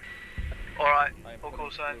 Alright, all call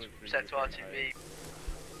signs set to RTB.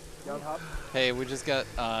 Hey, we just got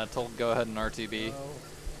told go ahead and RTB.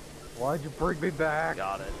 Why'd you bring me back?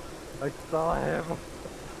 Got it. I saw him.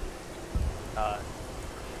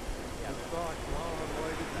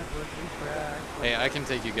 Hey, I can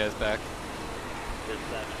take you guys back.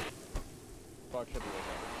 Fox should be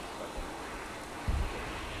okay.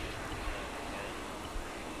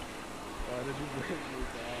 Why did you bring me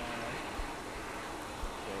back?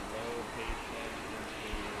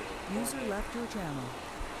 User left your channel.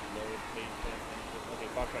 Okay,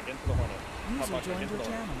 Fox, get into the Hornet. User joined your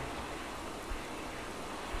channel.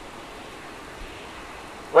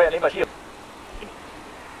 Wait, I need my shield.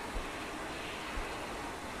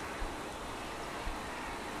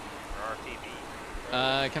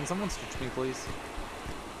 Can someone stitch me, please?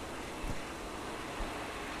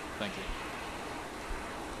 Thank you.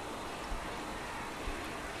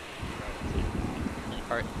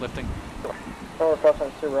 Alright, lifting. Tower cross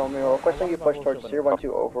on Sir Romeo, requesting you push towards Tier 1-2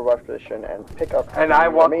 Overwatch position and pick up And I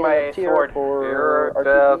want remaining my tier sword. for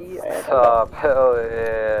RTB and up. Hell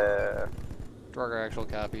yeah. Draugr Actual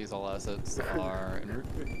copies, all assets are en route.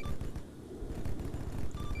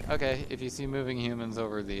 Okay, if you see moving humans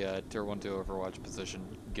over the Tier 1-2 Overwatch position,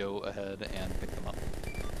 go ahead and pick them up.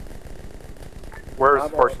 Where's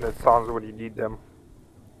Fortunate Songs when you need them?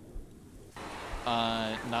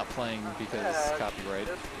 Not playing because copyright.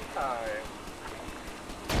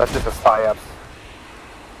 That's just a PSYOPs.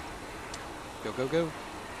 Go, go, go.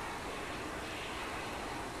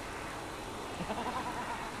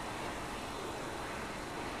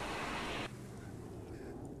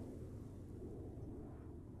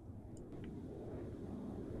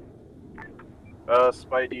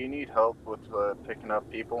 Spy, do you need help with picking up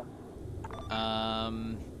people?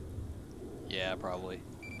 Yeah, probably.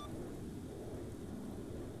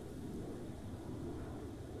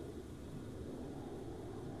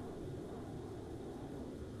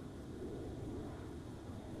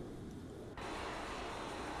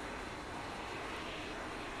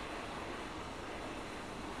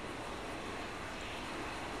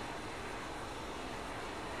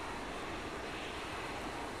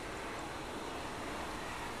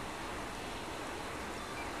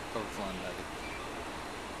 Overflowing heavy.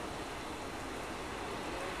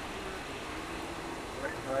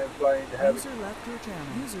 I'm flying the heavy. User left your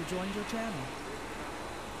channel. User joined your channel.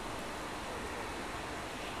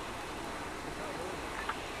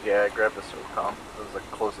 Yeah, I grabbed the SOCOM. That was the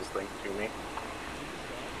closest thing to me.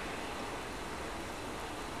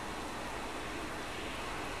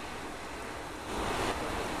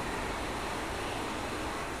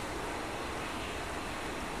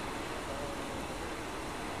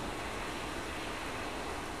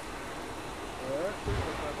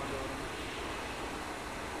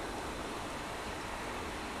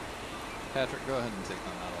 Patrick, go ahead and take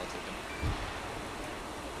them out. I'll take them.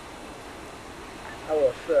 I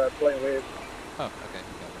was playing with. Oh, okay.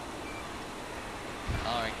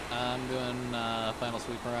 Alright, I'm doing final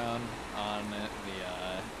sweep around on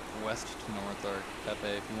the west to north or Pepe.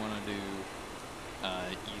 If you want to do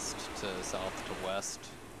east to south to west.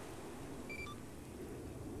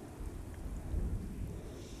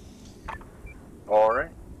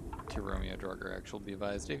 Alright. To Romeo, Draugr Actual, be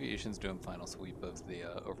advised, aviation's doing final sweep of the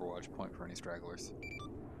Overwatch point for any stragglers.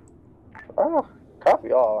 Oh,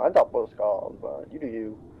 copy all. I thought what was called, but you do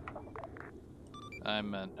you. I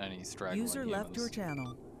meant any straggling User humans. left your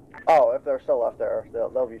channel. Oh, if they're still left there,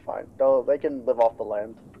 they'll be fine. They can live off the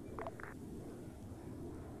land.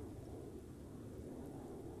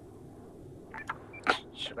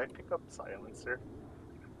 Should I pick up silencer?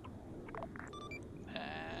 Nah.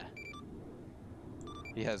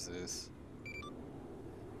 He has this.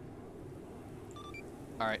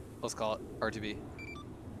 Alright, let's call it RTB.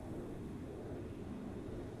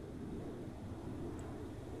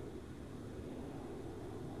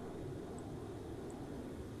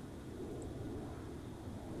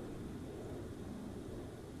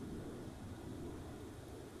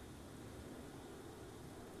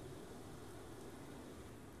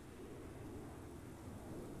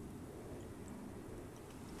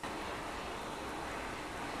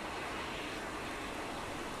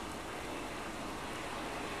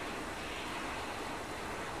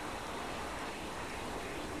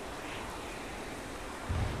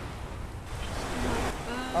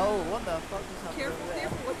 Oh, what the fuck is happening?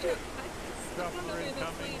 Careful with your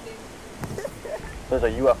There's a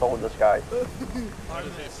UFO in the sky. I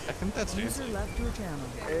think that's User left your channel.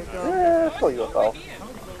 Yeah, it's still UFO.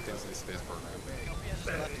 Disney Space Program.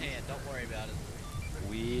 Left hand, don't worry about it.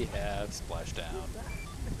 We have splashdown.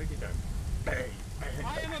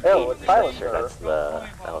 Oh, it's silencer.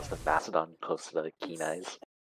 That was the Macedon close to the Keen Eyes.